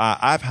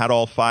 I've had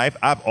all 5.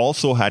 I've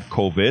also had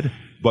COVID.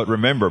 But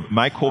remember,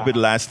 my COVID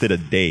lasted a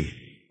day.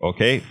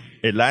 Okay?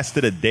 It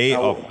lasted a day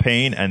of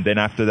pain, and then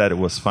after that, it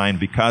was fine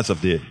because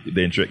of the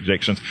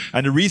injections.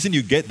 And the reason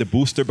you get the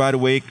booster, by the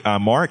way,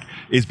 Mark,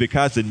 is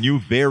because the new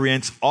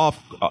variants of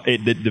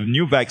the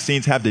new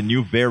vaccines have the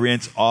new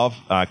variants of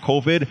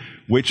COVID,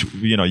 which,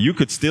 you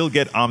could still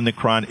get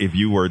Omicron if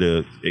you were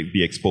to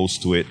be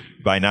exposed to it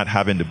by not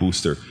having the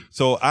booster.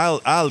 So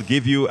I'll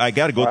give you, I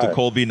got to go to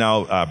Colby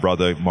now,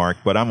 Brother Mark,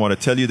 but I'm going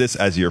to tell you this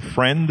as your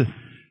friend.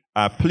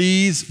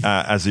 Please,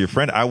 as your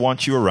friend, I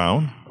want you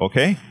around,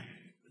 okay?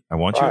 I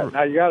want you.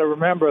 Now, you got to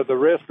remember the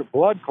risk of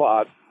blood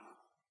clots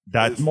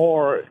is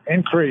more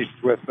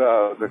increased with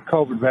the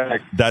COVID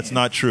vaccine. That's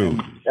not true.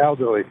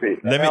 Elderly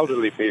people.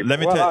 Let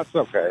me that's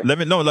okay.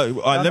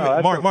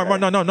 Mark.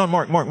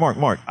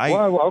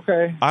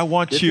 Okay. I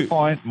want you,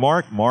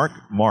 Mark.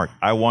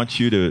 I want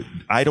you to.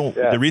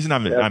 The reason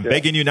I'm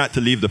begging you not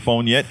to leave the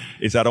phone yet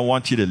is I don't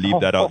want you to leave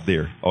that out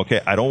there.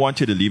 Okay, I don't want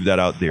you to leave that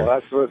out there.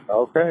 Well, that's what.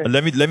 Okay.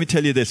 Let me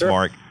tell you this, sure.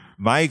 Mark.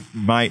 My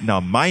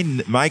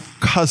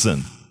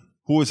cousin,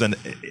 who is in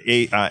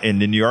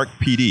the New York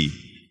PD.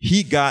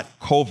 He got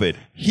COVID.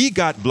 He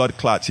got blood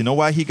clots. You know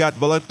why he got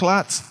blood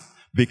clots?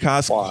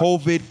 Because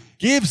COVID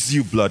gives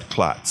you blood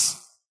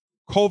clots.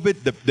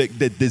 COVID,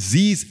 the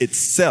disease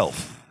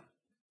itself,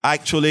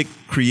 actually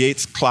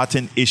creates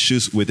clotting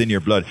issues within your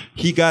blood.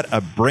 He got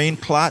a brain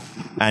clot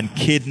and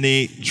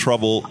kidney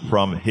trouble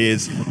from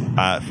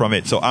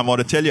it. So I'm going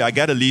to tell you, I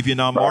got to leave you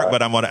now, Mark,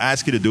 but I'm going to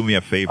ask you to do me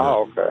a favor.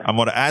 Oh, okay. I'm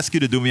going to ask you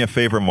to do me a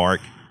favor,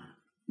 Mark.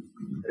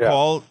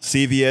 Call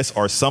CVS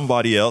or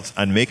somebody else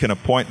and make an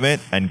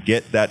appointment and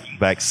get that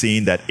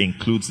vaccine that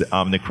includes the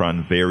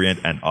Omicron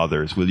variant and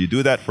others. Will you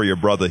do that for your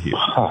brother here?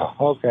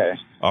 Okay.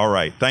 All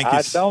right. Thank you.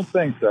 I don't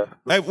think so.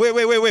 Hey,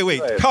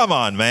 wait. Come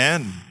on,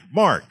 man.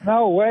 Mark.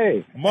 No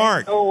way.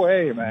 Mark. No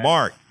way, man.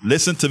 Mark,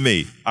 listen to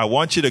me. I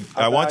want you to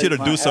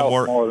do some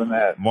more than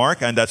that.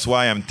 Mark, and that's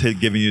why I'm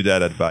giving you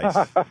that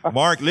advice.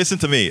 Mark, listen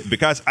to me,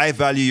 because I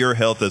value your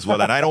health as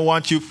well, and I don't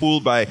want you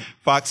fooled by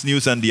Fox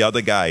News and the other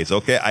guys,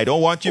 okay? I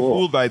don't want you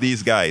fooled by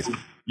these guys.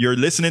 You're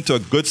listening to a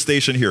good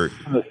station here.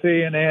 The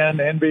CNN,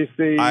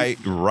 NBC,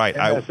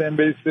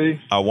 MSNBC.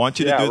 I want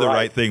you to do the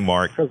right thing,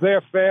 Mark. Because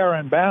they're fair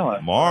and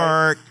balanced.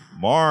 Mark.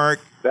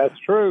 That's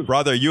true.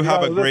 Brother, you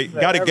have a great...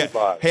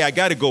 Hey, I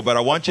got to go, but I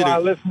want you to... I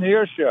listen to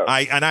your show.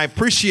 And I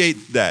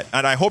appreciate that.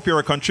 And I hope you're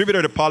a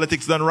contributor to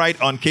Politics Done Right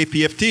on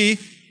KPFT.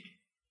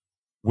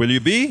 Will you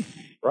be?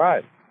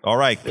 Right. All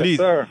right. Please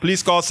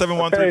call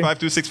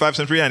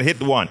 713-526-5773 and hit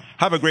the 1.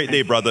 Have a great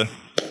day, brother.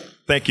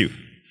 Thank you.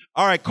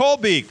 All right,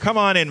 Colby, come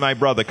on in, my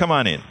brother. Come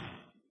on in.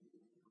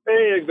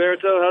 Hey,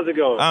 Egberto. How's it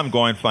going? I'm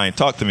going fine.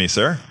 Talk to me,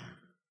 sir.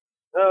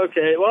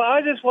 Okay. Well,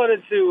 I just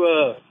wanted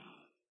to...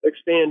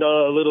 expand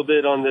a little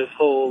bit on this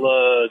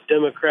whole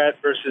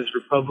Democrat versus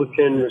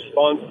Republican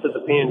response to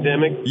the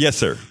pandemic. Yes,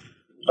 sir.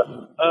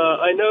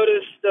 I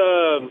noticed,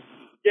 a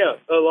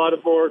lot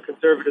of more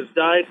conservatives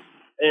died,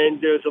 and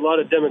there's a lot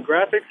of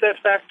demographics that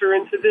factor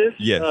into this.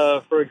 Yes.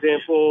 For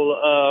example,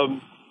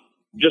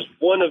 just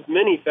one of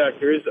many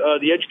factors,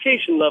 the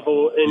education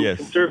level in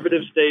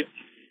conservative states,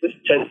 this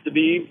tends to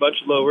be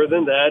much lower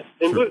than that.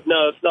 And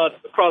now, it's not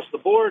across the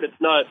board. It's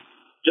not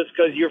just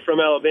because you're from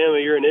Alabama,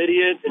 you're an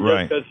idiot, and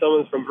just because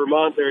someone's from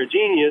Vermont, they're a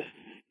genius.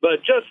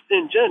 But just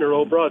in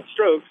general, broad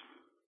strokes,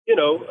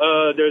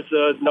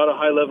 there's not a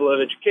high level of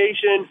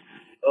education.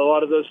 A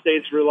lot of those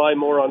states rely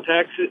more on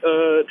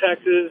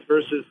taxes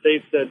versus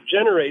states that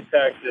generate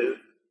taxes.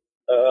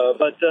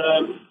 But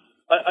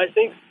I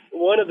think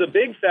one of the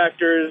big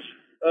factors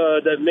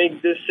that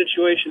make this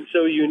situation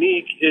so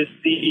unique is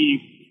the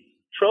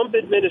Trump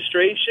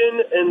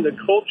administration and the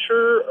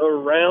culture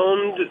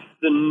around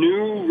the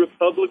new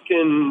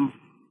Republican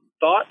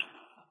thought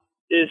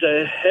is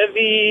a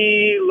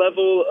heavy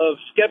level of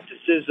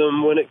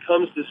skepticism when it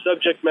comes to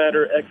subject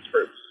matter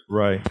experts.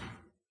 Right.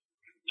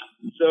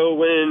 So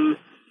when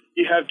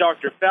you have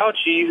Dr.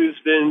 Fauci, who's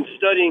been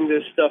studying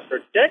this stuff for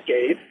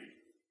decades,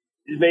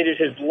 he's made it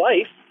his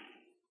life,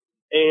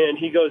 and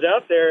he goes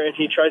out there and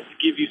he tries to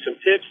give you some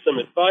tips, some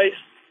advice.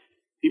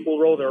 People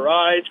roll their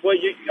eyes. What?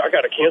 I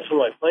got to cancel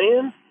my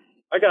plan.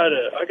 I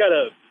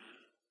gotta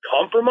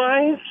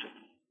compromise.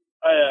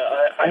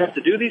 I have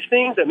to do these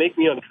things that make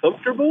me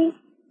uncomfortable.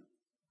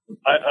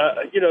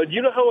 Do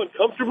you know how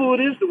uncomfortable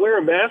it is to wear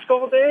a mask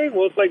all day?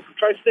 Well, it's like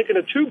try sticking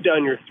a tube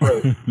down your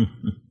throat.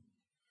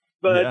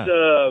 But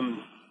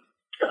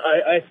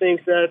I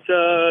think that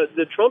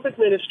the Trump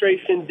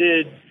administration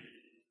did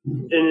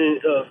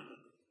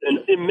an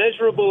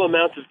immeasurable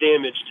amount of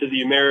damage to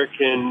the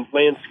American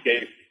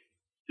landscape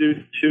due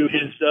to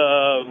his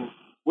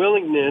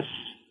willingness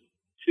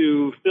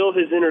to fill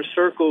his inner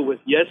circle with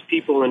yes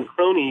people and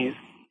cronies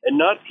and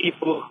not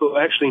people who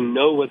actually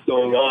know what's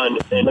going on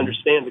and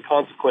understand the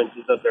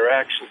consequences of their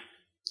actions.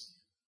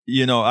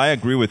 I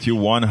agree with you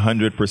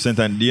 100%.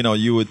 And,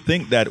 you would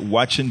think that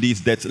watching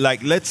these deaths,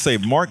 like, let's say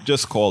Mark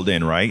just called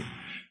in, right?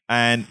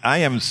 And I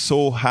am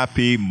so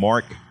happy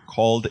Mark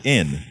called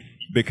in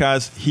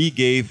because he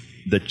gave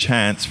the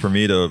chance for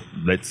me to,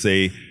 let's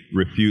say,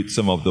 refute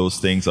some of those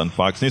things on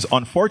Fox News.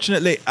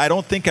 Unfortunately, I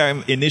don't think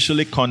I'm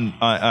initially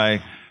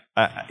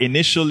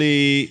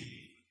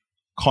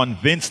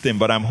convinced him,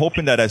 but I'm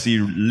hoping that as he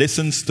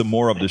listens to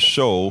more of the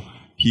show,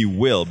 he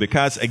will.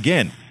 Because,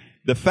 again,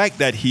 the fact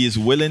that he is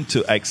willing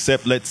to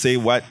accept, let's say,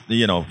 what,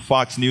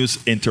 Fox News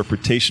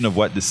interpretation of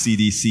what the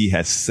CDC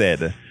has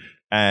said,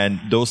 and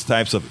those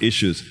types of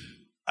issues.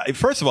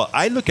 First of all,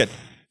 I look at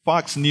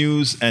Fox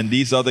News and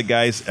these other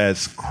guys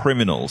as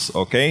criminals,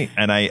 okay?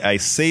 And I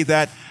say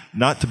that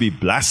not to be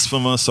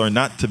blasphemous or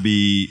not to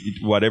be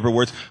whatever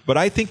words, but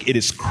I think it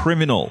is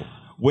criminal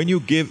when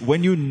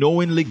you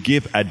knowingly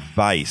give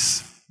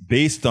advice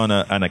based on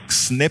a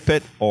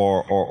snippet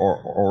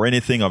or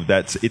anything of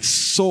that.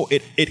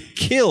 It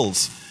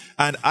kills.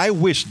 And I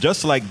wish,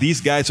 just like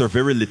these guys are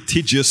very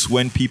litigious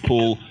when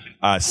people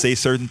say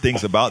certain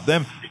things about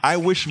them, I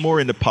wish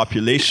more in the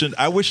population.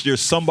 I wish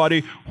there's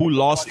somebody who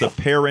lost a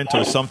parent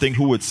or something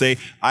who would say,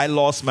 I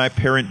lost my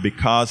parent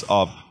because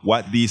of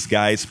what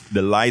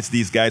the lies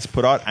these guys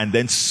put out, and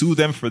then sue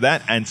them for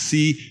that and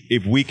see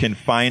if we can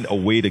find a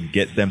way to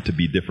get them to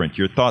be different.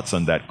 Your thoughts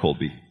on that,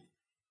 Colby?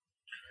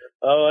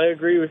 Oh, I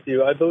agree with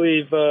you. I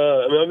believe,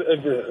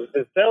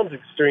 it sounds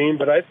extreme,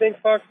 but I think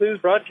Fox News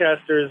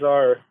broadcasters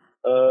are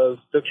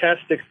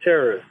stochastic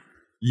terrorists.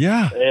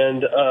 Yeah.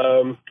 And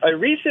I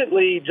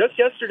recently, just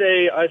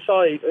yesterday, I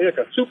saw a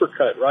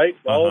supercut, right?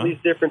 All these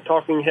different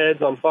talking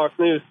heads on Fox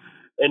News.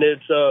 And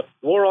it's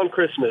war on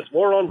Christmas,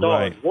 war on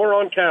dogs, war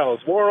on cows,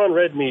 war on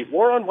red meat,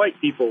 war on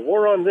white people,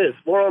 war on this,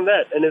 war on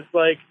that. And it's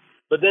like,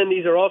 but then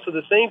these are also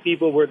the same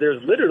people where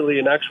there's literally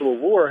an actual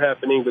war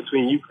happening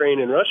between Ukraine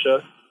and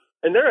Russia.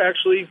 And they're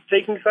actually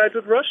taking sides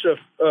with Russia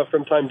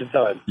from time to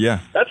time.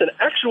 Yeah. That's an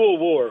actual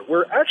war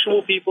where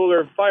actual people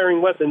are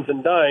firing weapons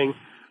and dying,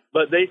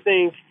 but they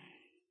think,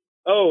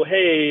 oh,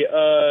 hey,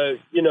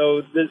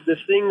 this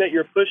thing that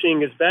you're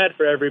pushing is bad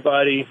for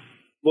everybody.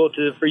 Well,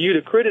 for you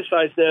to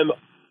criticize them,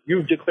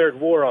 you've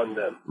declared war on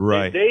them.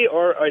 Right. They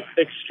are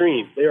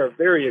extreme. They are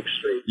very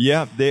extreme.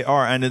 Yeah, they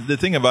are. And the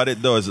thing about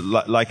it, though, is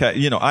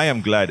I am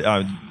glad.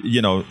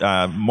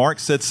 Mark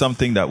said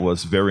something that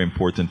was very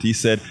important. He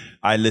said,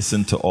 I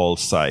listen to all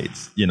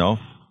sides,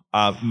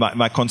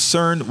 My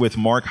concern with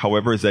Mark,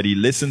 however, is that he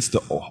listens to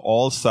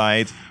all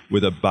sides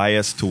with a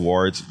bias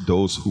towards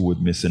those who would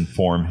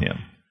misinform him.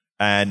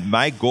 And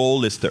my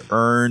goal is to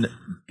earn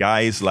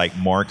guys like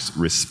Mark's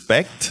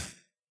respect,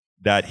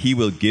 that he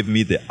will give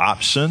me the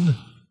option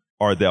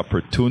or the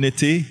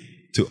opportunity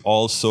to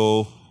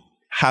also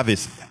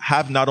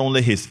have not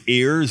only his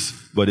ears,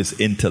 but his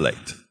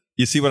intellect.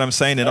 You see what I'm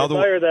saying? I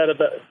admire that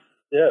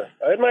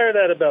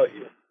about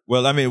you.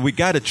 Well, I mean, we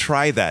got to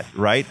try that,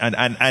 right?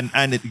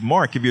 And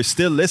Mark, if you're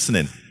still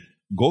listening,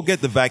 go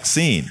get the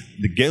vaccine.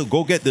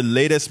 Go get the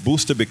latest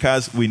booster,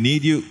 because we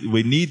need you.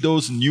 We need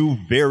those new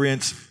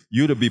variants,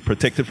 you to be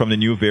protected from the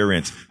new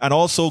variants. And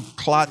also,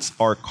 clots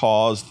are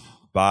caused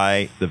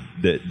by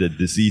the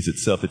disease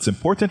itself. It's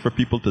important for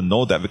people to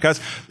know that,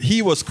 because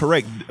he was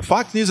correct.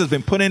 Fox News has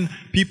been putting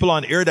people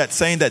on air that's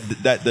saying that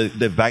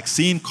the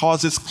vaccine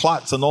causes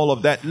clots and all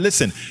of that.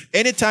 Listen,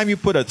 anytime you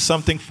put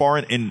something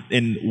foreign in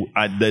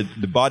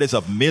the bodies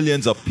of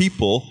millions of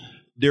people,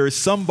 there is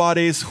some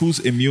bodies whose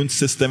immune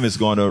system is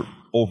going to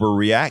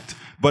overreact.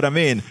 But I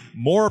mean,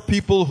 more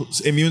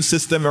people's immune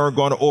system are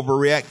going to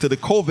overreact to the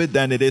COVID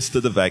than it is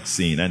to the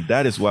vaccine. And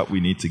that is what we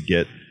need to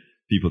get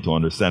people to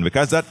understand,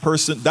 because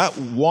that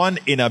 1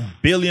 in a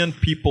billion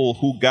people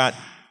who got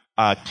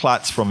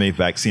clots from a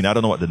vaccine, I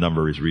don't know what the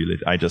number is really.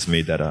 I just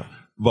made that up.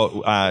 But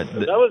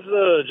that was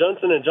the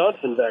Johnson &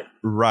 Johnson vaccine.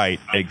 Right,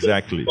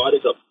 exactly.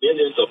 Bodies of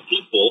billions of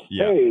people.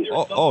 Yeah. Hey.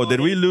 Did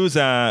we lose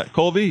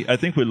Colby? I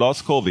think we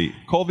lost Colby.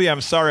 Colby,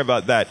 I'm sorry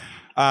about that.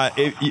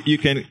 If you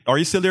can. Are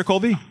you still there,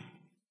 Colby?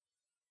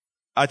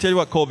 I tell you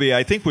what, Colby,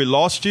 I think we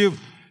lost you.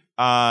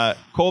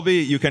 Colby,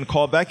 you can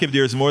call back if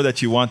there's more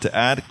that you want to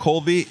add.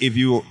 Colby, if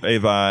you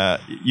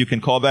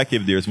can call back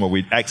if there's more.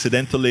 We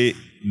accidentally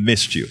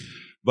missed you.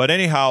 But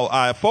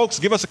anyhow, folks,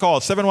 give us a call,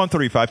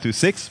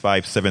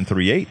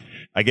 713-526-5738.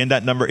 Again,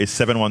 that number is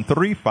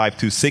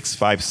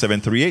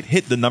 713-526-5738.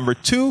 Hit the number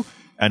 2,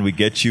 and we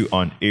get you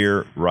on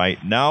air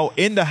right now.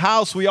 In the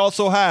house, we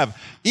also have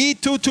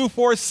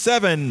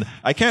E2247.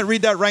 I can't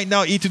read that right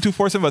now,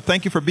 E2247, but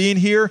thank you for being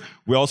here.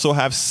 We also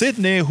have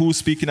Sydney, who's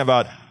speaking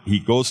about he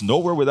goes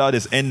nowhere without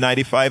his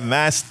N95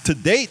 mask to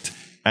date,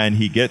 and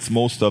he gets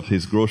most of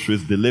his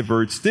groceries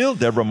delivered. Still,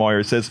 Deborah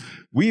Moyer says,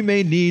 we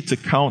may need to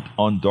count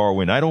on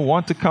Darwin. I don't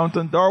want to count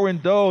on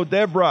Darwin, though,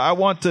 Deborah. I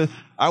want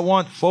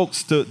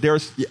folks to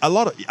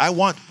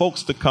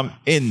come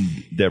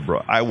in,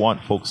 Deborah. I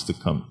want folks to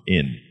come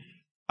in.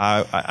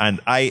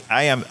 I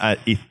am an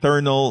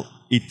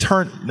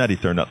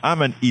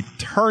I'm an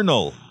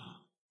eternal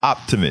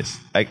optimist.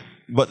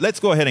 But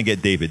let's go ahead and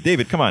get David.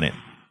 David, come on in.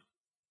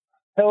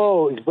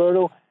 Hello,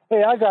 Egberto.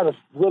 Hey, I got a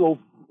little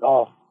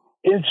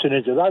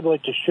incident that I'd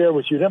like to share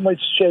with you. That might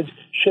shed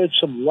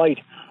some light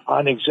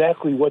on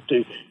exactly what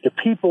the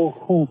people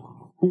who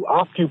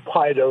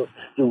occupy the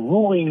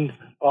ruling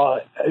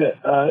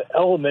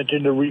element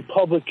in the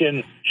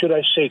Republican, should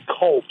I say,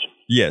 cult.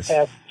 Yes.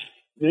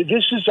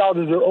 This is out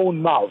of their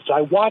own mouths.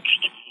 I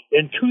watched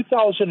in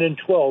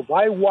 2012.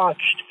 I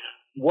watched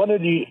one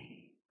of the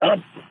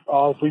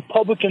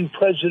Republican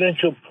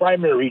presidential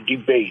primary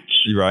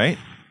debates. Right.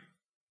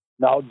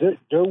 Now,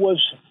 there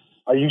was...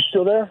 Are you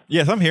still there?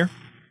 Yes, I'm here.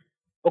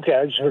 Okay,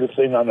 I just heard a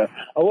thing on that.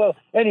 Well,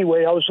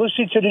 anyway, I was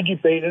listening to the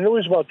debate, and there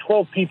was about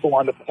 12 people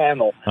on the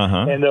panel.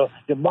 And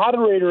the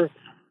moderator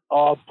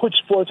puts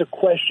forth a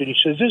question. He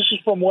says, this is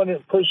from one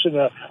person,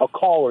 a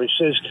caller.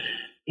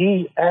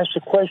 He asked a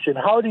question,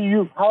 how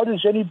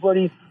does any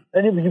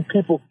of you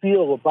people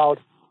feel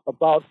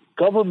about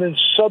government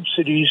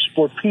subsidies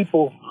for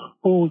people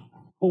who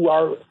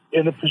are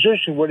in a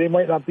position where they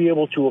might not be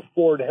able to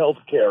afford health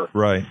care?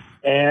 Right.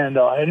 And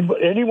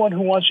anyone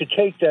who wants to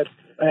take that,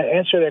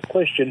 answer that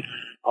question,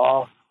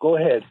 go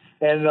ahead.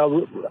 And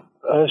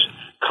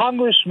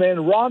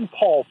Congressman Ron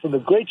Paul from the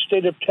great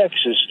state of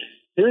Texas,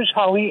 here's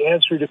how he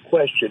answered the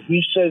question.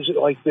 He says it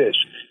like this.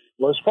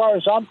 Well, as far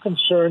as I'm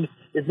concerned,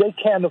 if they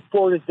can't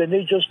afford it, then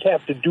they just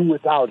have to do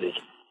without it.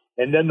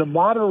 And then the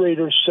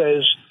moderator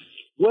says,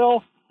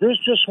 well, there's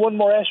just one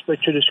more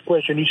aspect to this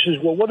question. He says,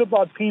 well, what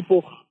about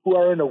people who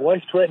are in a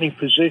life-threatening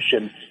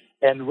position?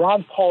 And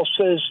Ron Paul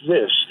says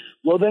this,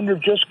 well, then they're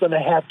just going to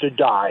have to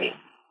die.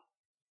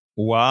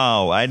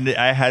 Wow. I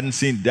hadn't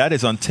seen that.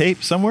 Is on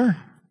tape somewhere?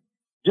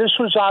 This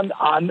was on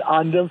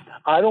the,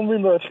 I don't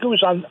remember, I think it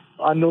was on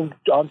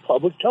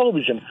public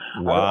television.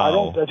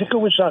 Wow. I think it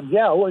was on,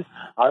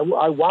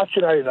 I watched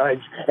it,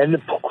 and the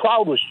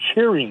crowd was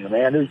cheering,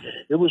 man.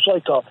 It was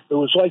like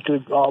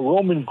a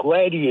Roman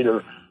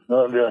gladiator.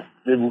 The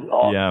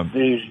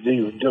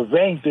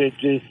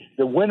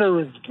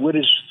winner with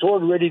his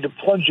sword ready to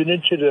plunge it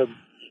into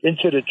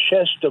the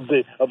chest of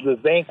the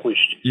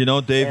vanquished. You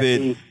know,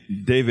 David,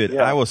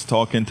 I was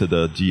talking to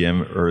the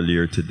GM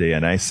earlier today,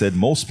 and I said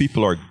most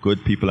people are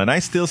good people, and I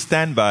still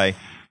stand by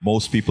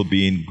most people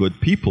being good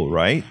people,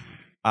 right?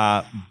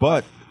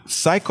 But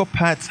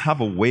psychopaths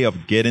have a way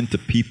of getting to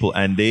people,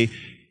 and they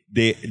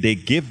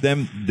give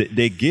them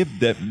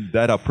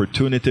that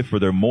opportunity for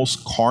their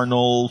most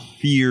carnal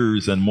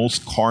fears and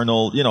most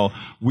carnal. You know,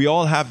 we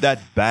all have that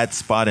bad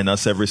spot in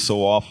us every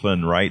so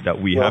often, right? That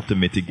we have to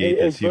mitigate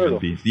as human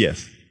beings.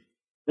 Yes.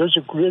 There's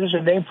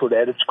a name for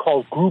that. It's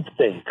called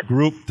groupthink.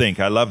 Groupthink.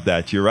 I love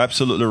that. You're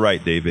absolutely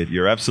right, David.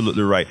 You're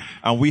absolutely right.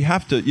 And we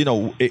have to,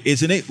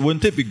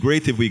 wouldn't it be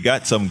great if we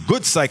got some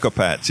good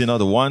psychopaths,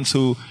 the ones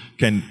who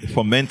can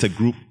foment a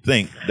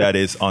groupthink that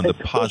is on the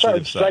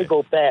positive side.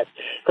 Psychopath,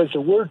 because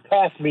the word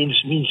path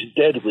means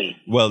deadly.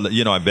 Well,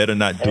 I better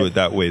not do it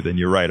that way. Then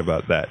you're right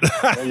about that.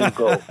 There you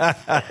go.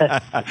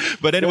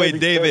 But anyway,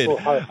 David,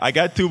 I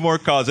got 2 more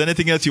calls.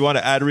 Anything else you want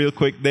to add real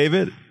quick,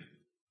 David?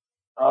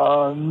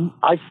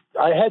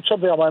 I had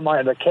something on my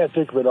mind. I can't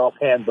think of it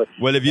offhand. But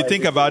well, if you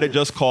think about it,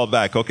 just call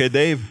back. Okay,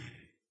 Dave?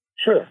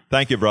 Sure.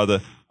 Thank you, brother.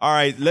 All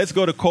right, let's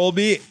go to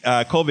Colby.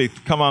 Colby,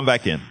 come on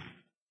back in.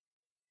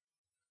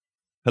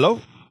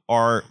 Hello?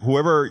 Or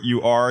whoever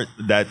you are,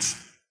 that's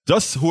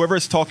just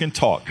whoever's talking,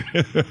 talk.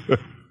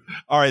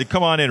 All right,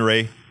 come on in,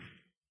 Ray.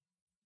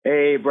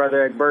 Hey,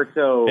 Brother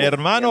Egberto.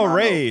 Hermano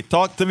Ray,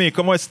 talk to me.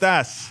 ¿Cómo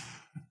estás?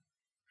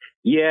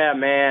 Yeah,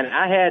 man,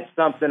 I had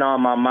something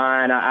on my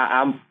mind.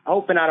 I'm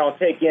hoping I don't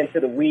take you into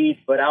the weeds,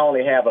 but I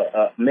only have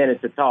a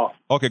minute to talk.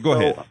 Okay, go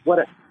ahead.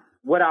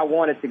 What I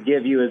wanted to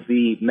give you is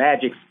the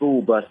magic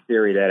school bus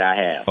theory that I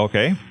have.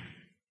 Okay.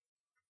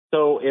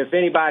 So if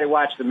anybody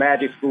watched the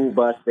Magic School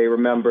Bus, they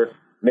remember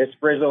Miss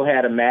Frizzle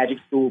had a magic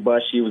school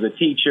bus. She was a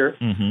teacher,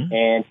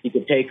 and she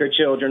could take her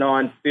children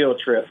on field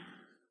trips.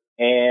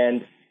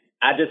 And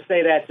I just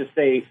say that to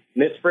say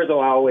Miss Frizzle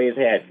always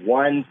had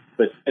one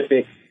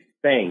specific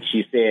thing.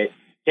 She said,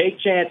 take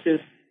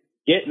chances,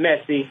 get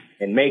messy,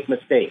 and make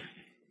mistakes.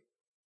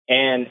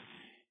 And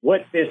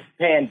what this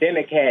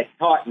pandemic has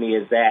taught me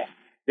is that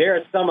there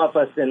are some of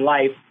us in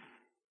life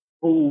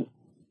who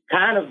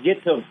kind of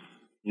get to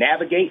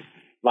navigate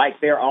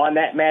like they're on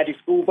that magic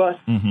school bus,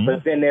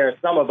 but then there are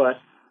some of us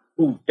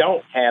who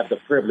don't have the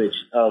privilege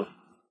of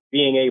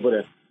being able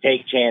to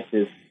take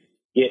chances,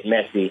 get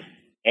messy,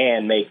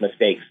 and make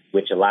mistakes,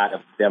 which a lot of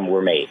them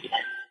were made.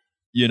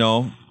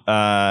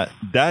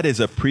 That is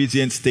a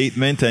prescient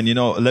statement. And,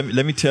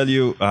 let me tell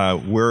you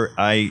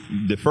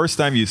the first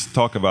time you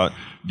talk about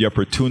the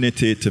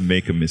opportunity to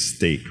make a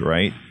mistake,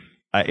 right?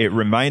 It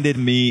reminded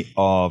me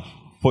of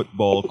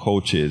football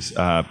coaches,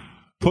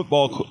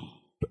 football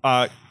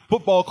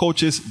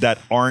coaches that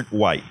aren't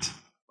white.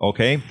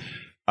 Okay.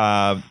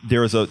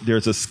 There's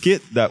a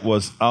skit that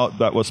was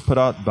put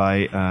out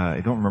by,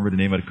 I don't remember the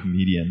name of the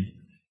comedian.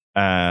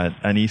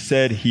 And he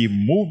said he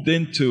moved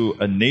into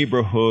a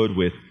neighborhood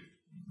with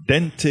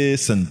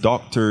dentists and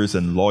doctors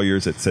and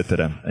lawyers,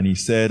 etc. And he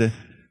said,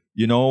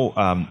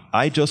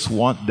 I just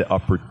want the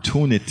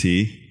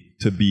opportunity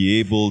to be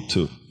able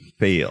to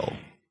fail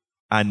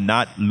and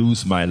not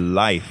lose my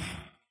life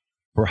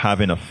for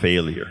having a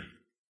failure.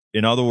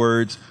 In other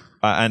words,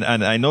 and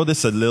I know this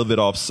is a little bit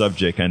off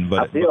subject, but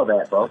I feel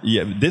that, bro.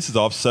 Yeah, this is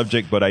off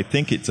subject, but I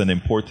think it's an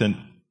important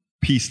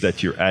piece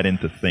that you're adding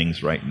to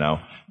things right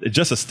now. It's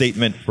just a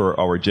statement for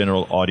our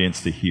general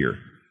audience to hear.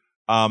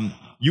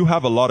 You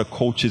have a lot of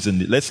coaches,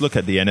 and let's look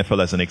at the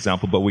NFL as an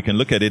example, but we can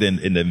look at it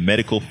in the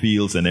medical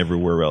fields and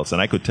everywhere else. And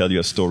I could tell you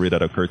a story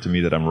that occurred to me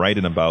that I'm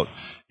writing about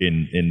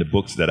in the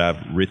books that I've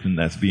written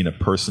as being a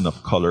person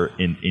of color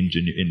in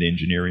the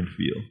engineering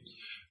field.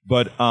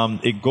 But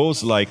it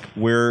goes like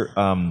where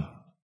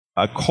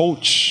a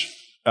coach,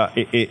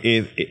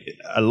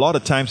 a lot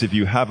of times if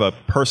you have a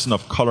person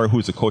of color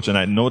who's a coach, and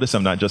I notice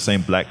I'm not just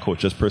saying black coach,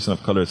 just person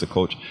of color is a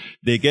coach,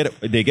 they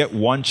get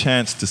one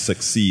chance to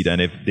succeed,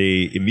 and if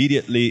they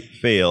immediately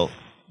fail,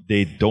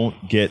 they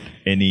don't get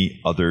any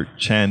other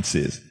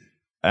chances.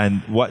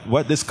 And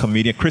what this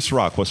comedian, Chris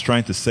Rock, was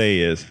trying to say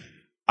is,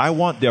 I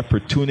want the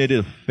opportunity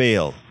to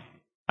fail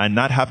and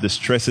not have the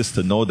stresses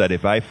to know that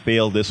if I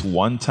fail this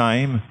one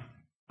time,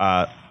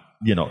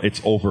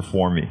 it's over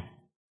for me.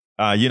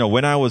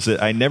 When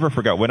I never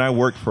forgot when I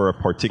worked for a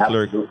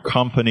particular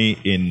company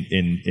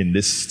in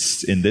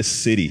this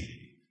city.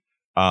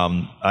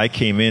 I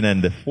came in,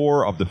 and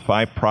 4 of the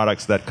 5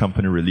 products that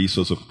company released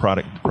was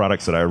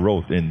products that I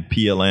wrote in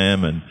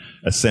PLM and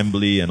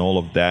assembly and all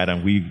of that,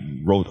 and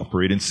we wrote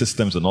operating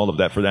systems and all of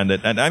that for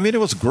that. And I mean, it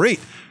was great.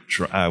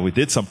 We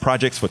did some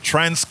projects for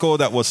Transco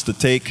that was to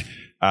take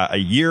a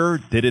year,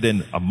 did it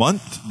in a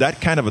month.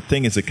 That kind of a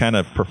thing is the kind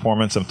of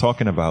performance I'm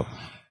talking about.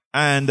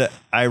 And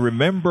I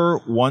remember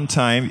one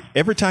time,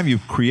 every time you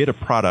create a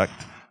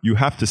product, you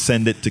have to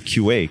send it to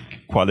QA,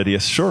 quality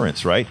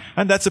assurance, right?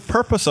 And that's the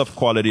purpose of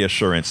quality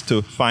assurance,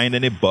 to find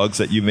any bugs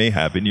that you may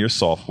have in your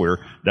software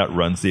that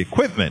runs the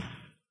equipment.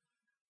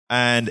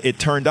 And it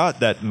turned out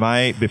that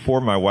before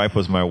my wife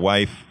was my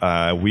wife,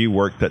 we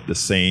worked at the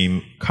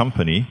same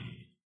company.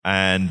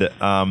 And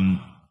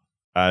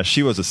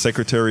she was a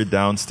secretary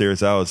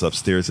downstairs. I was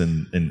upstairs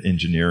in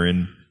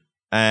engineering.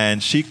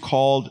 And she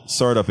called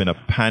sort of in a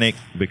panic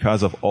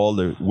because of all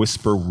the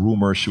whisper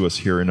rumors she was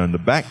hearing in the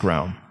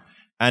background.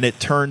 And it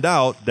turned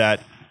out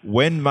that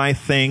when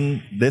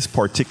this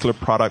particular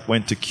product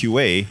went to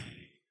QA,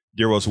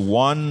 there was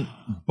one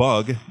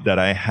bug that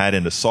I had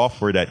in the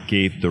software that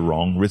gave the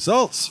wrong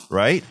results,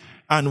 right?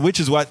 And which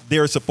is what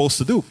they're supposed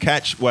to do,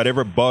 catch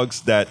whatever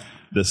bugs that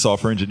the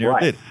software engineer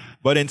did.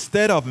 But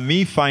instead of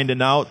me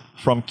finding out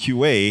from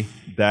QA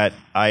that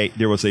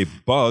there was a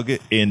bug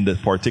in the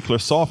particular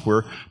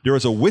software, there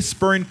was a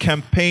whispering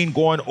campaign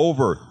going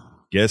over.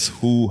 Guess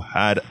who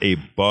had a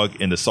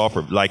bug in the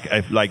software?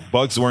 Like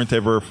bugs weren't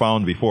ever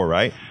found before,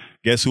 right?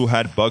 Guess who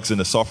had bugs in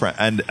the software?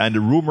 And the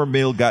rumor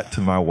mill got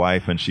to my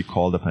wife, and she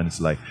called up and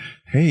it's like,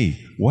 "Hey,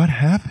 what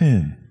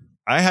happened?"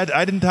 I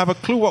didn't have a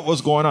clue what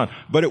was going on,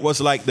 but it was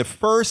like the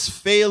first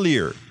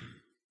failure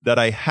that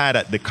I had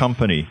at the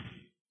company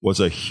was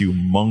a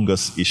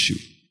humongous issue,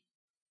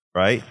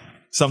 right?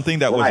 Something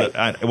that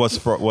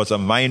was a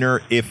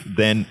minor if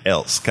then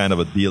else kind of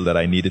a deal that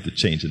I needed to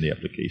change in the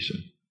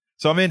application.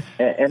 So I mean,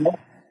 and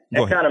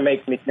that kind of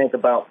makes me think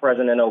about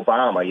President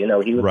Obama.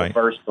 He was the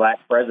first black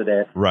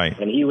president, right?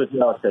 And he was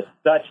held to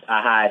such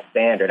a high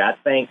standard. I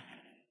think,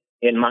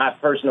 in my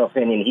personal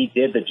opinion, he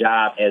did the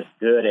job as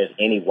good as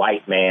any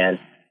white man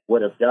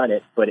would have done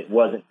it, but it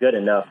wasn't good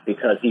enough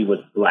because he was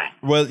black.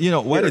 Well,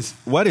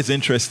 what is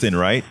interesting,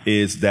 right,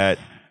 is that,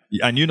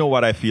 and you know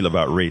what I feel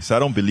about race. I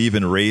don't believe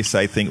in race.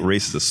 I think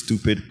race is a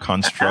stupid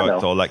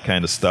construct, all that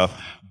kind of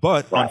stuff.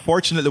 But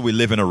unfortunately, we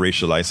live in a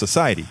racialized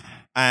society.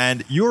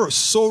 And you're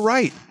so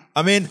right.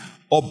 I mean,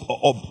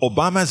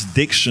 Obama's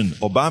diction,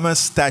 Obama's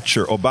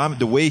stature,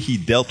 the way he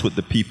dealt with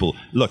the people.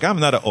 Look, I'm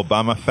not an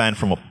Obama fan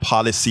from a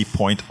policy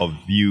point of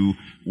view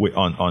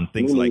on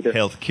things like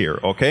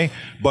healthcare, okay?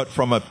 But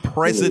from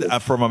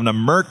from an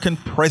American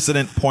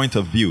president point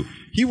of view,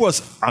 he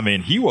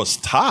was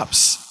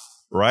tops,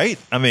 right?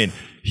 I mean,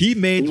 he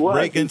made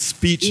Reagan's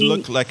speech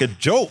look like a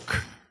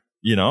joke,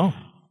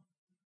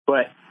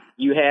 But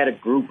you had a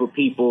group of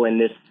people in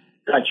this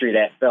country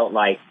that felt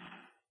like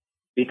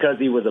because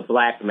he was a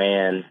black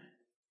man,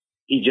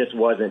 he just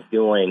wasn't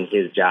doing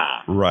his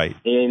job. Right.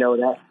 And,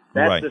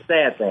 that's the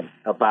sad thing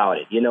about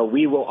it.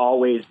 We will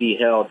always be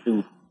held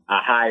to a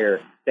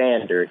higher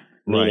standard,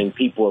 meaning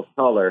people of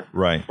color.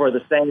 Right. For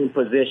the same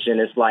position,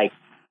 it's like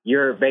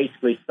you're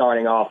basically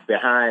starting off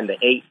behind the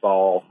 8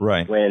 ball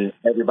when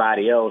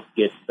everybody else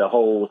gets the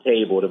whole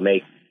table to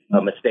make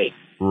a mistake.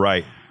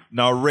 Right.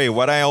 Now, Ray,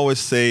 what I always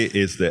say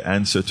is the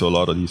answer to a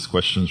lot of these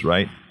questions,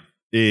 right,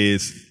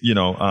 is,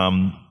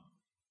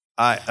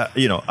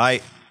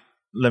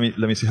 let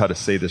me see how to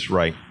say this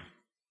right.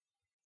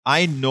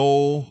 I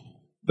know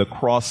the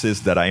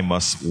crosses that I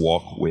must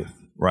walk with,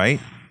 right?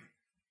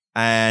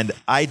 And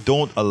I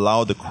don't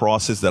allow the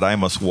crosses that I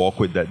must walk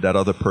with that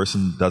other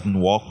person doesn't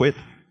walk with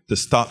to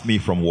stop me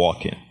from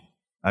walking.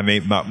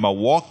 My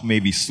walk may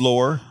be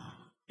slower.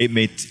 I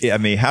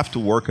may have to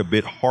work a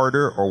bit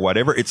harder or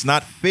whatever. It's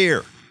not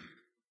fair.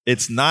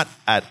 It's not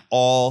at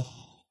all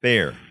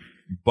fair.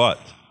 But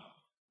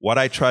what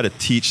I try to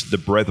teach the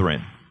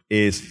brethren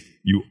is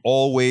you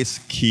always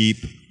keep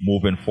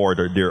moving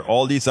forward. There are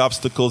all these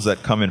obstacles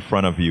that come in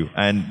front of you,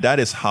 and that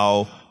is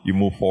how you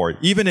move forward.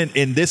 Even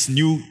in this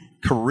new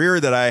career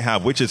that I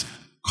have, which is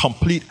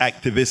complete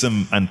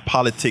activism and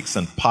politics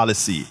and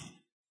policy,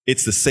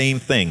 it's the same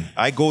thing.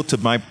 I go to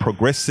my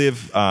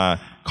progressive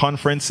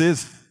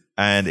conferences,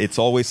 and it's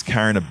always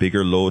carrying a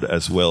bigger load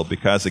as well,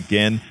 because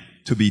again,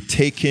 to be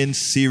taken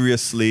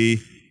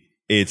seriously,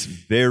 it's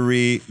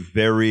very,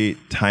 very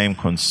time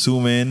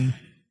consuming.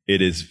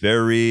 It is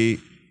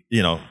very,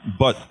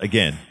 but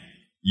again,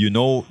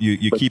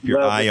 you keep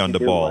your eye on the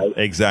ball. Right?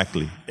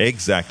 Exactly.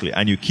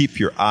 And you keep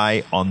your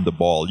eye on the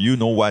ball. You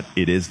know what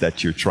it is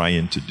that you're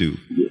trying to do.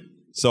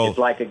 So it's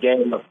like a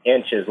game of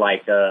inches,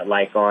 like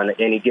on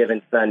any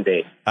given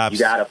Sunday. You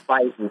got to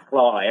fight and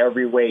claw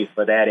every way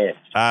for that inch.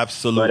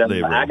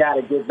 Absolutely. But I got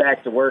to get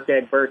back to work,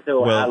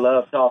 Egberto. I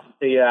love talking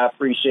to you. I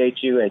appreciate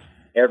you and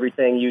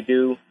everything you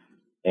do.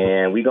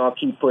 And we're going to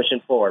keep pushing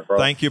forward, bro.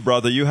 Thank you,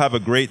 brother. You have a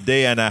great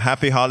day and a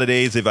happy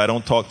holidays if I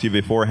don't talk to you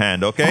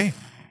beforehand, okay?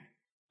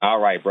 All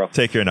right, bro.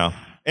 Take care now.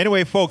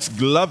 Anyway, folks,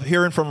 love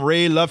hearing from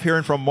Ray, love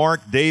hearing from Mark,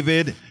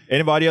 David.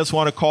 Anybody else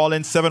want to call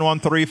in?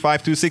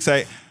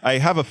 713-526. I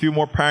have a few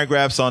more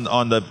paragraphs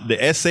on the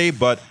essay,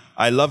 but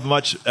I love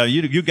much.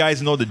 You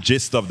guys know the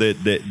gist of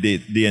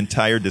the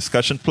entire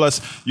discussion.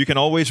 Plus, you can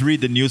always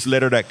read the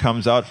newsletter that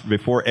comes out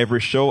before every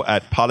show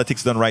at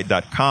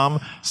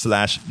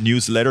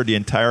politicsdoneright.com/newsletter. The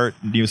entire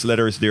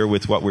newsletter is there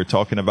with what we're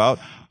talking about.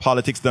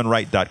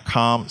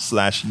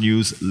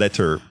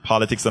 politicsdoneright.com/newsletter.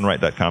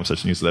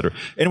 politicsdoneright.com/newsletter.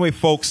 Anyway,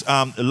 folks,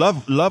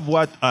 love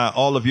what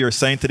all of you are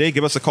saying today.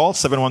 Give us a call,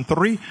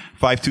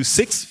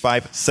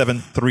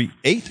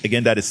 713-526-5738.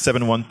 Again, that is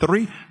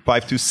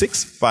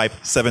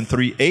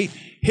 713-526-5738.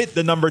 Hit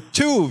the number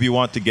 2 if you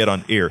want to get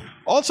on air.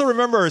 Also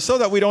remember, so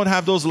that we don't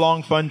have those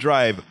long fun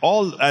drive,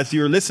 as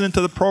you're listening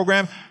to the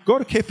program, go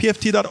to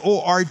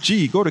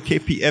kpft.org. Go to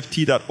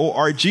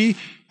kpft.org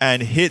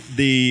and hit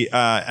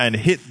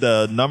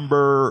the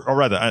number, or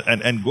rather,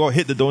 and go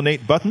hit the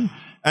donate button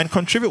and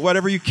contribute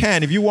whatever you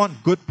can. If you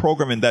want good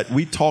programming that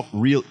we talk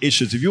real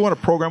issues, if you want a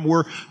program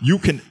where you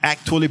can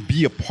actually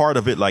be a part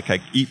of it, like I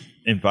keep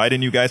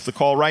inviting you guys to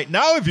call right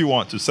now if you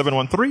want to,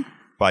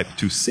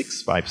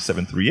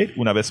 713-526-5738.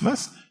 Una vez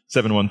más,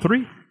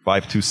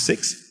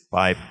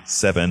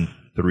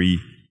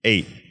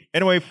 713-526-5738.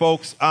 Anyway,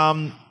 folks,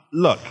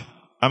 look,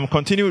 I'm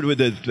continuing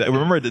with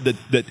remember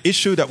the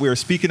issue that we are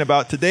speaking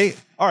about today.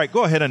 All right,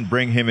 go ahead and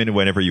bring him in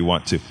whenever you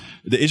want to.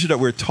 The issue that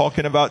we're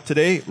talking about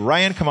today,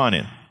 Ryan, come on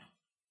in.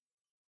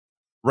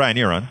 Ryan,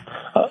 you're on.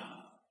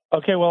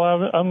 Okay, well,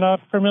 I'm not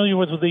familiar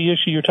with the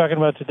issue you're talking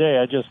about today.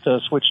 I just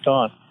switched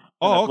on.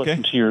 Oh, okay. I've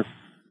listened to your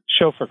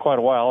show for quite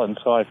a while, and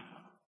so I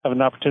have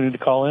an opportunity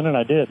to call in, and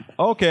I did.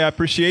 Okay, I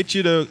appreciate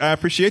your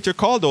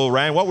call, though,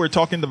 Ryan. What we're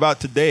talking about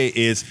today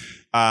is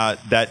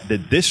that the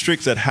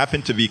districts that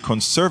happen to be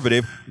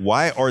conservative,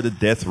 why are the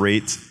death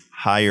rates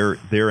higher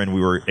there? And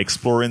we were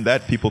exploring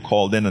that. People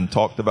called in and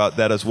talked about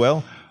that as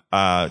well,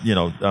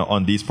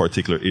 on these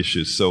particular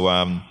issues. So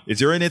is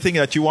there anything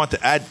that you want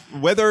to add,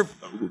 whether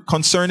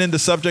concerning the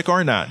subject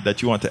or not,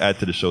 that you want to add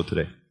to the show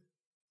today?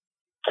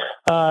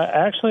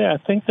 Actually, I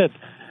think that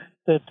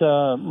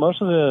most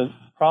of the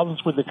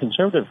problems with the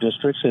conservative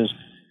districts is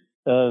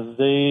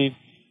they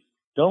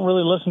don't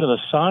really listen to the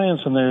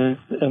science, and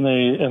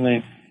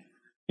they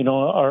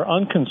are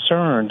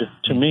unconcerned,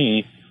 to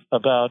me,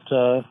 about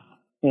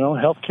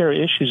healthcare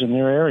issues in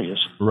their areas.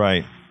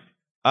 Right.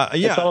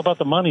 It's all about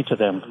the money to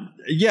them.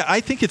 Yeah, I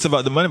think it's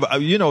about the money. But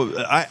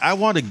I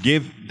want to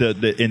give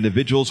the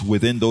individuals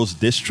within those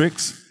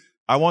districts,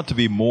 I want to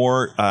be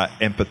more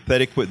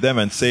empathetic with them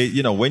and say,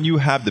 when you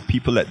have the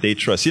people that they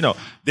trust,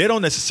 they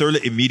don't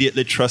necessarily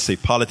immediately trust a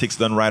Politics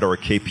Done Right or a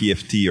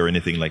KPFT or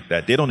anything like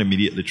that. They don't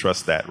immediately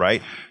trust that,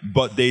 right?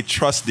 But they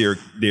trust their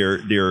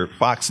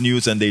Fox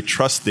News, and they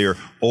trust their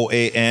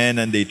OAN,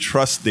 and they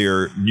trust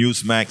their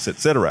Newsmax,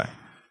 etc.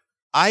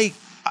 I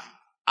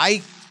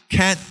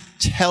can't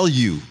tell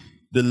you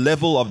the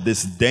level of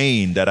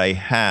disdain that I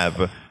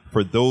have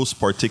for those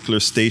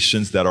particular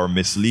stations that are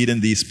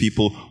misleading these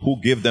people,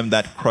 who give them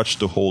that crutch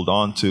to hold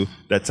on to,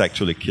 that's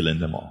actually killing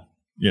them all.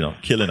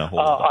 Killing a whole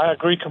lot. I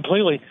agree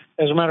completely.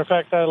 As a matter of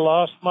fact, I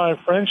lost my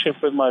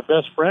friendship with my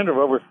best friend of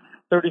over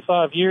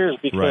 35 years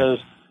because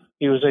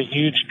he was a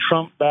huge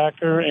Trump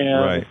backer,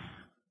 and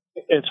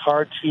it's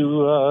hard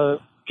to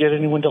get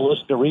anyone to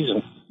listen to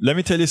reason. Let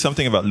me tell you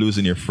something about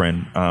losing your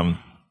friend.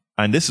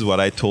 And this is what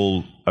I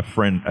told a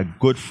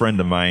good friend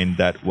of mine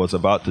that was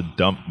about to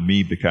dump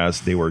me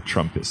because they were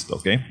Trumpists,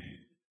 okay?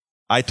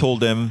 I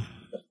told them,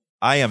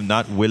 I am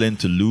not willing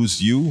to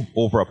lose you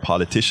over a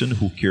politician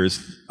who cares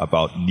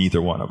about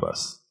neither one of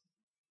us.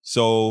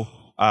 So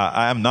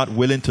I am not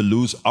willing to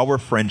lose our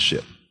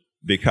friendship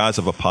because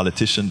of a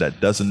politician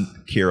that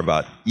doesn't care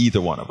about either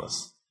one of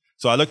us.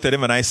 So I looked at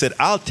him and I said,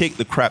 I'll take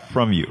the crap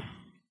from you,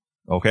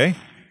 okay?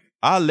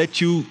 I'll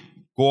let you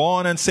go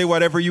on and say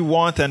whatever you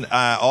want, and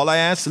all I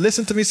ask,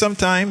 listen to me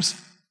sometimes,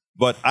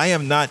 but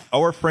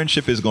our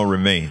friendship is going to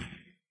remain.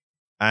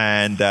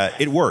 And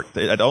it worked.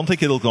 I don't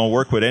think it'll going to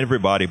work with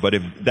everybody, but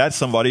if that's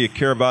somebody you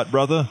care about,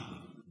 brother,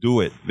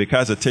 do it.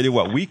 Because I tell you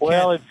what, we can't...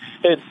 Well,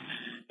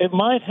 it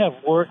might have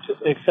worked,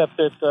 except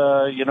that,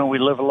 we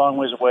live a long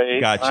ways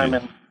away. Got you. I'm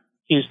in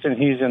Houston,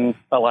 he's in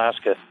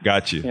Alaska.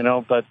 Got you.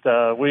 But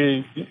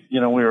we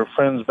were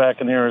friends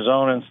back in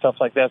Arizona and stuff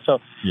like that. So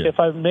if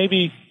I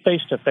maybe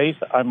face to face,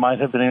 I might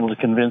have been able to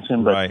convince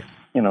him. But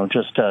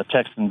just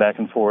texting back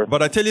and forth.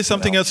 But I tell you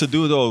something else to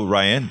do, though,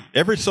 Ryan.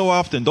 Every so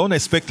often, don't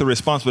expect a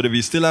response. But if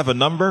you still have a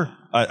number,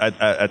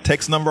 a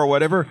text number or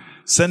whatever,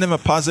 Send him a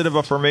positive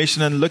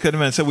affirmation and look at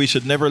him and say we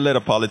should never let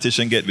a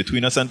politician get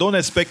between us, and don't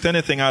expect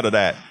anything out of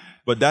that.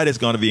 But that is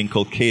going to be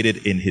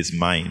inculcated in his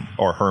mind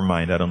or her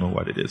mind. I don't know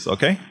what it is.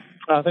 Okay?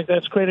 I think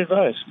that's great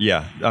advice.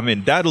 Yeah. I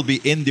mean, that'll be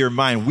in their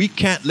mind. We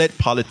can't let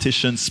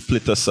politicians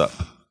split us up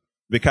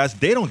because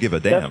they don't give a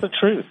damn. That's the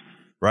truth.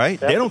 Right?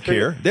 They don't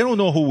care. They don't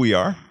know who we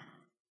are.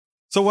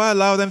 So why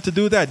allow them to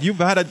do that? You've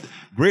had a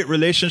great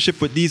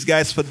relationship with these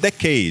guys for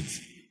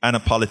decades, and a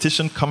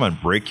politician come and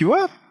break you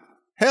up?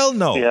 Hell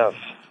no. Yes.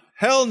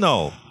 Hell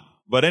no.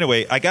 But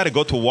anyway, I got to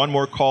go to one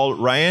more call,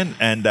 Ryan.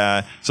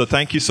 And so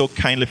thank you so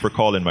kindly for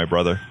calling, my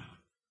brother.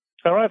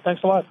 All right.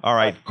 Thanks a lot. All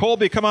right.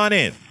 Colby, come on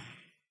in.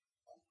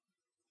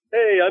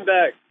 Hey, I'm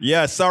back.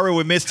 Yeah, sorry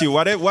we missed you.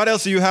 What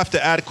else do you have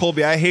to add,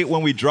 Colby? I hate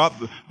when we drop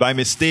by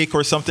mistake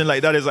or something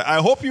like that. I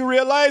hope you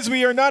realize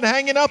we are not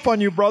hanging up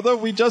on you, brother.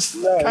 We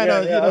just kind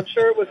of, you know. I'm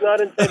sure it was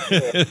not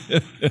intentional.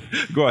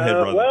 Go ahead,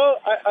 brother. Well,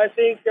 I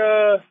think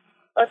it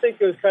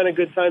was kind of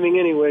good timing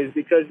anyways,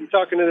 because you're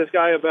talking to this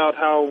guy about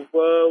how,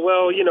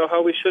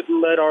 how we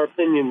shouldn't let our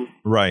opinion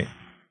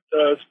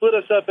split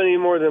us up any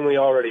more than we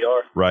already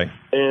are. Right.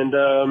 And,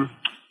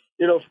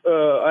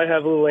 I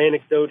have a little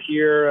anecdote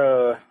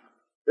here.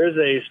 There's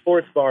a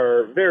sports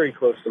bar very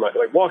close to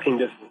walking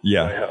distance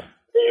to my house.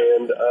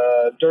 And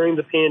during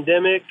the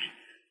pandemic,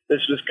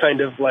 this was kind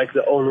of like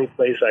the only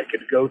place I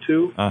could go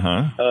to.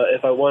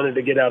 If I wanted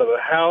to get out of the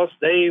house,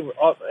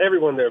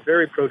 everyone there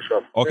very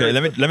pro-Trump. Okay,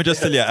 let me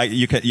just tell you,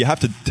 you have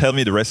to tell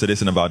me the rest of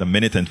this in about a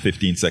minute and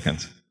 15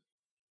 seconds.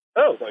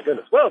 Oh my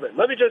goodness! Well then,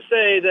 let me just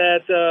say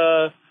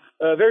that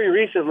very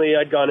recently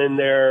I'd gone in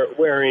there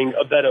wearing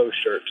a Beto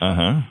shirt.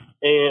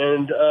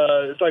 And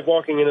it's like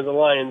walking into the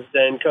Lion's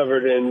Den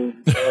covered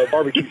in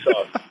barbecue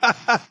sauce.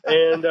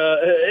 And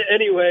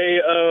anyway,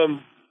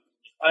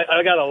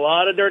 I got a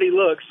lot of dirty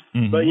looks.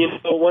 But,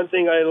 one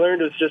thing I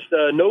learned is just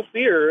no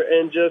fear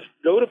and just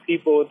go to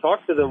people and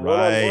talk to them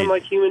one-on-one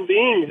like human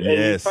beings. And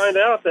you find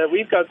out that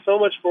we've got so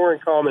much more in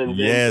common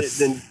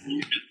than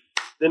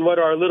what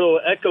our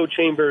little echo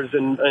chambers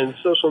and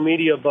social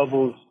media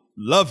bubbles.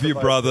 Love you,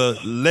 brother.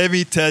 Let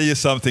me tell you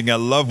something. I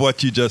love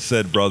what you just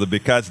said, brother,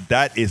 because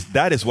that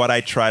is what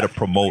I try to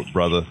promote,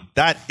 brother.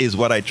 That is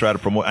what I try to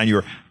promote. And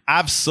you're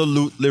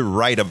absolutely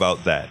right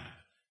about that.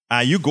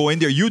 You go in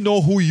there, you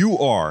know who you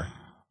are.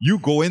 You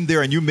go in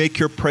there and you make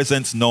your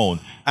presence known.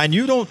 And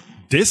you don't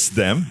diss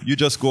them. You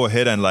just go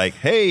ahead and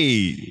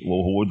hey,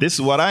 well, this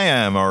is what I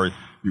am, or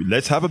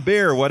let's have a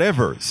beer,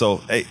 whatever. So,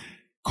 hey,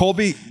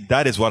 Colby,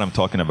 that is what I'm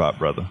talking about,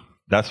 brother.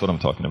 That's what I'm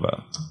talking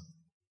about.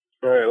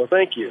 All right. Well,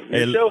 thank you.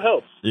 Your show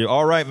helps.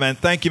 All right, man.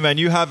 Thank you, man.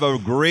 You have a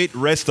great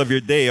rest of your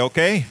day,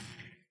 okay?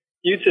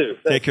 You too.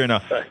 Take care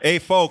now. Bye. Hey,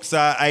 folks,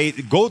 I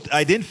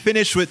didn't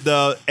finish with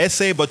the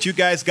essay, but you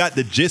guys got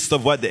the gist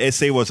of what the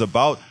essay was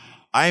about.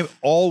 I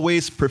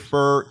always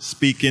prefer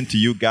speaking to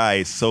you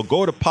guys. So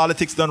go to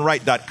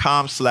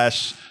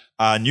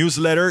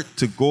politicsdoneright.com/newsletter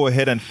to go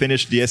ahead and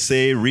finish the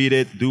essay, read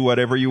it, do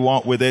whatever you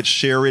want with it,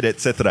 share it,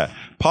 etc.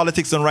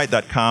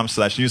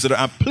 politicsdoneright.com/newsletter.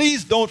 And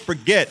please don't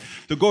forget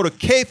to go to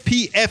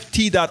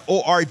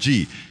kpft.org.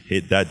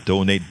 Hit that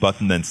donate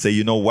button and say,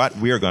 you know what?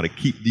 We are going to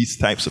keep these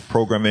types of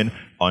programming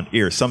on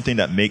air, something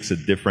that makes a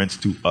difference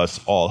to us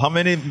all. How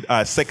many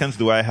seconds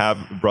do I have,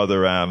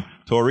 Brother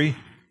Tori?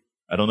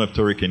 I don't know if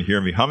Tori can hear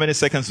me. How many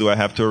seconds do I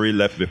have, Tori,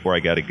 left before I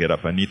got to get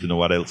up? I need to know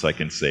what else I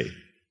can say.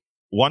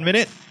 1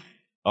 minute?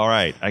 All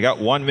right. I got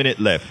 1 minute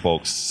left,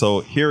 folks. So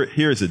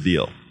here's the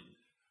deal.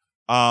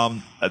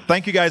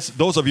 Thank you guys.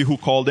 Those of you who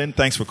called in,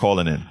 thanks for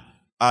calling in.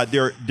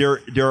 There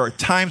are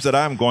times that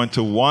I'm going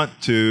to want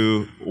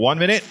to... 1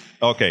 minute?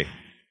 Okay.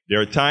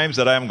 There are times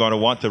that I'm going to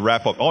want to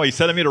wrap up. Oh, he's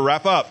telling me to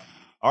wrap up.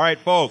 All right,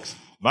 folks.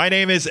 My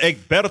name is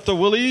Egberto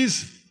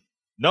Willies.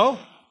 No?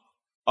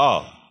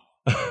 Oh.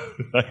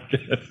 I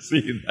can't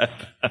see that.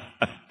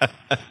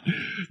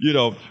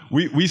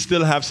 We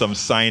still have some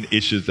sign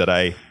issues that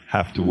I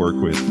have to work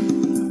with.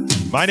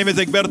 My name is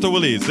Egberto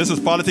Willies. This is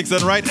Politics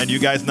Done Right, and you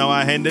guys know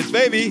I hand this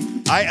baby.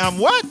 I am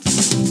what?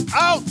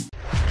 Out!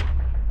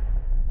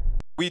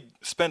 We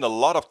spend a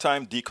lot of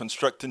time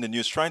deconstructing the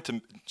news, trying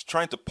to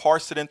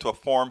parse it into a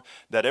form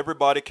that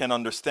everybody can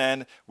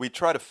understand. We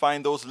try to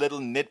find those little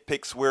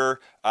nitpicks where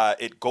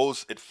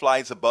it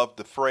flies above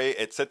the fray,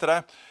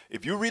 etc.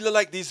 If you really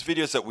like these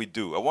videos that we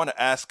do, I want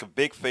to ask a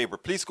big favor.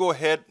 Please go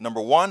ahead,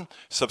 number 1,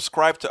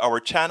 subscribe to our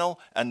channel,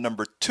 and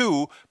number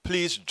 2,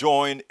 please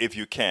join if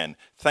you can.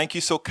 Thank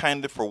you so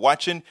kindly for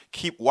watching.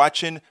 Keep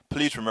watching.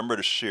 Please remember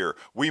to share.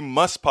 We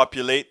must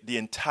populate the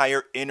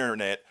entire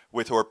internet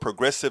with our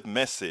progressive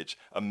message,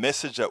 a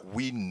message that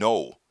we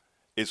know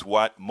is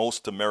what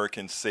most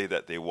Americans say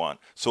that they want.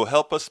 So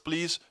help us,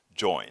 please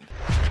join.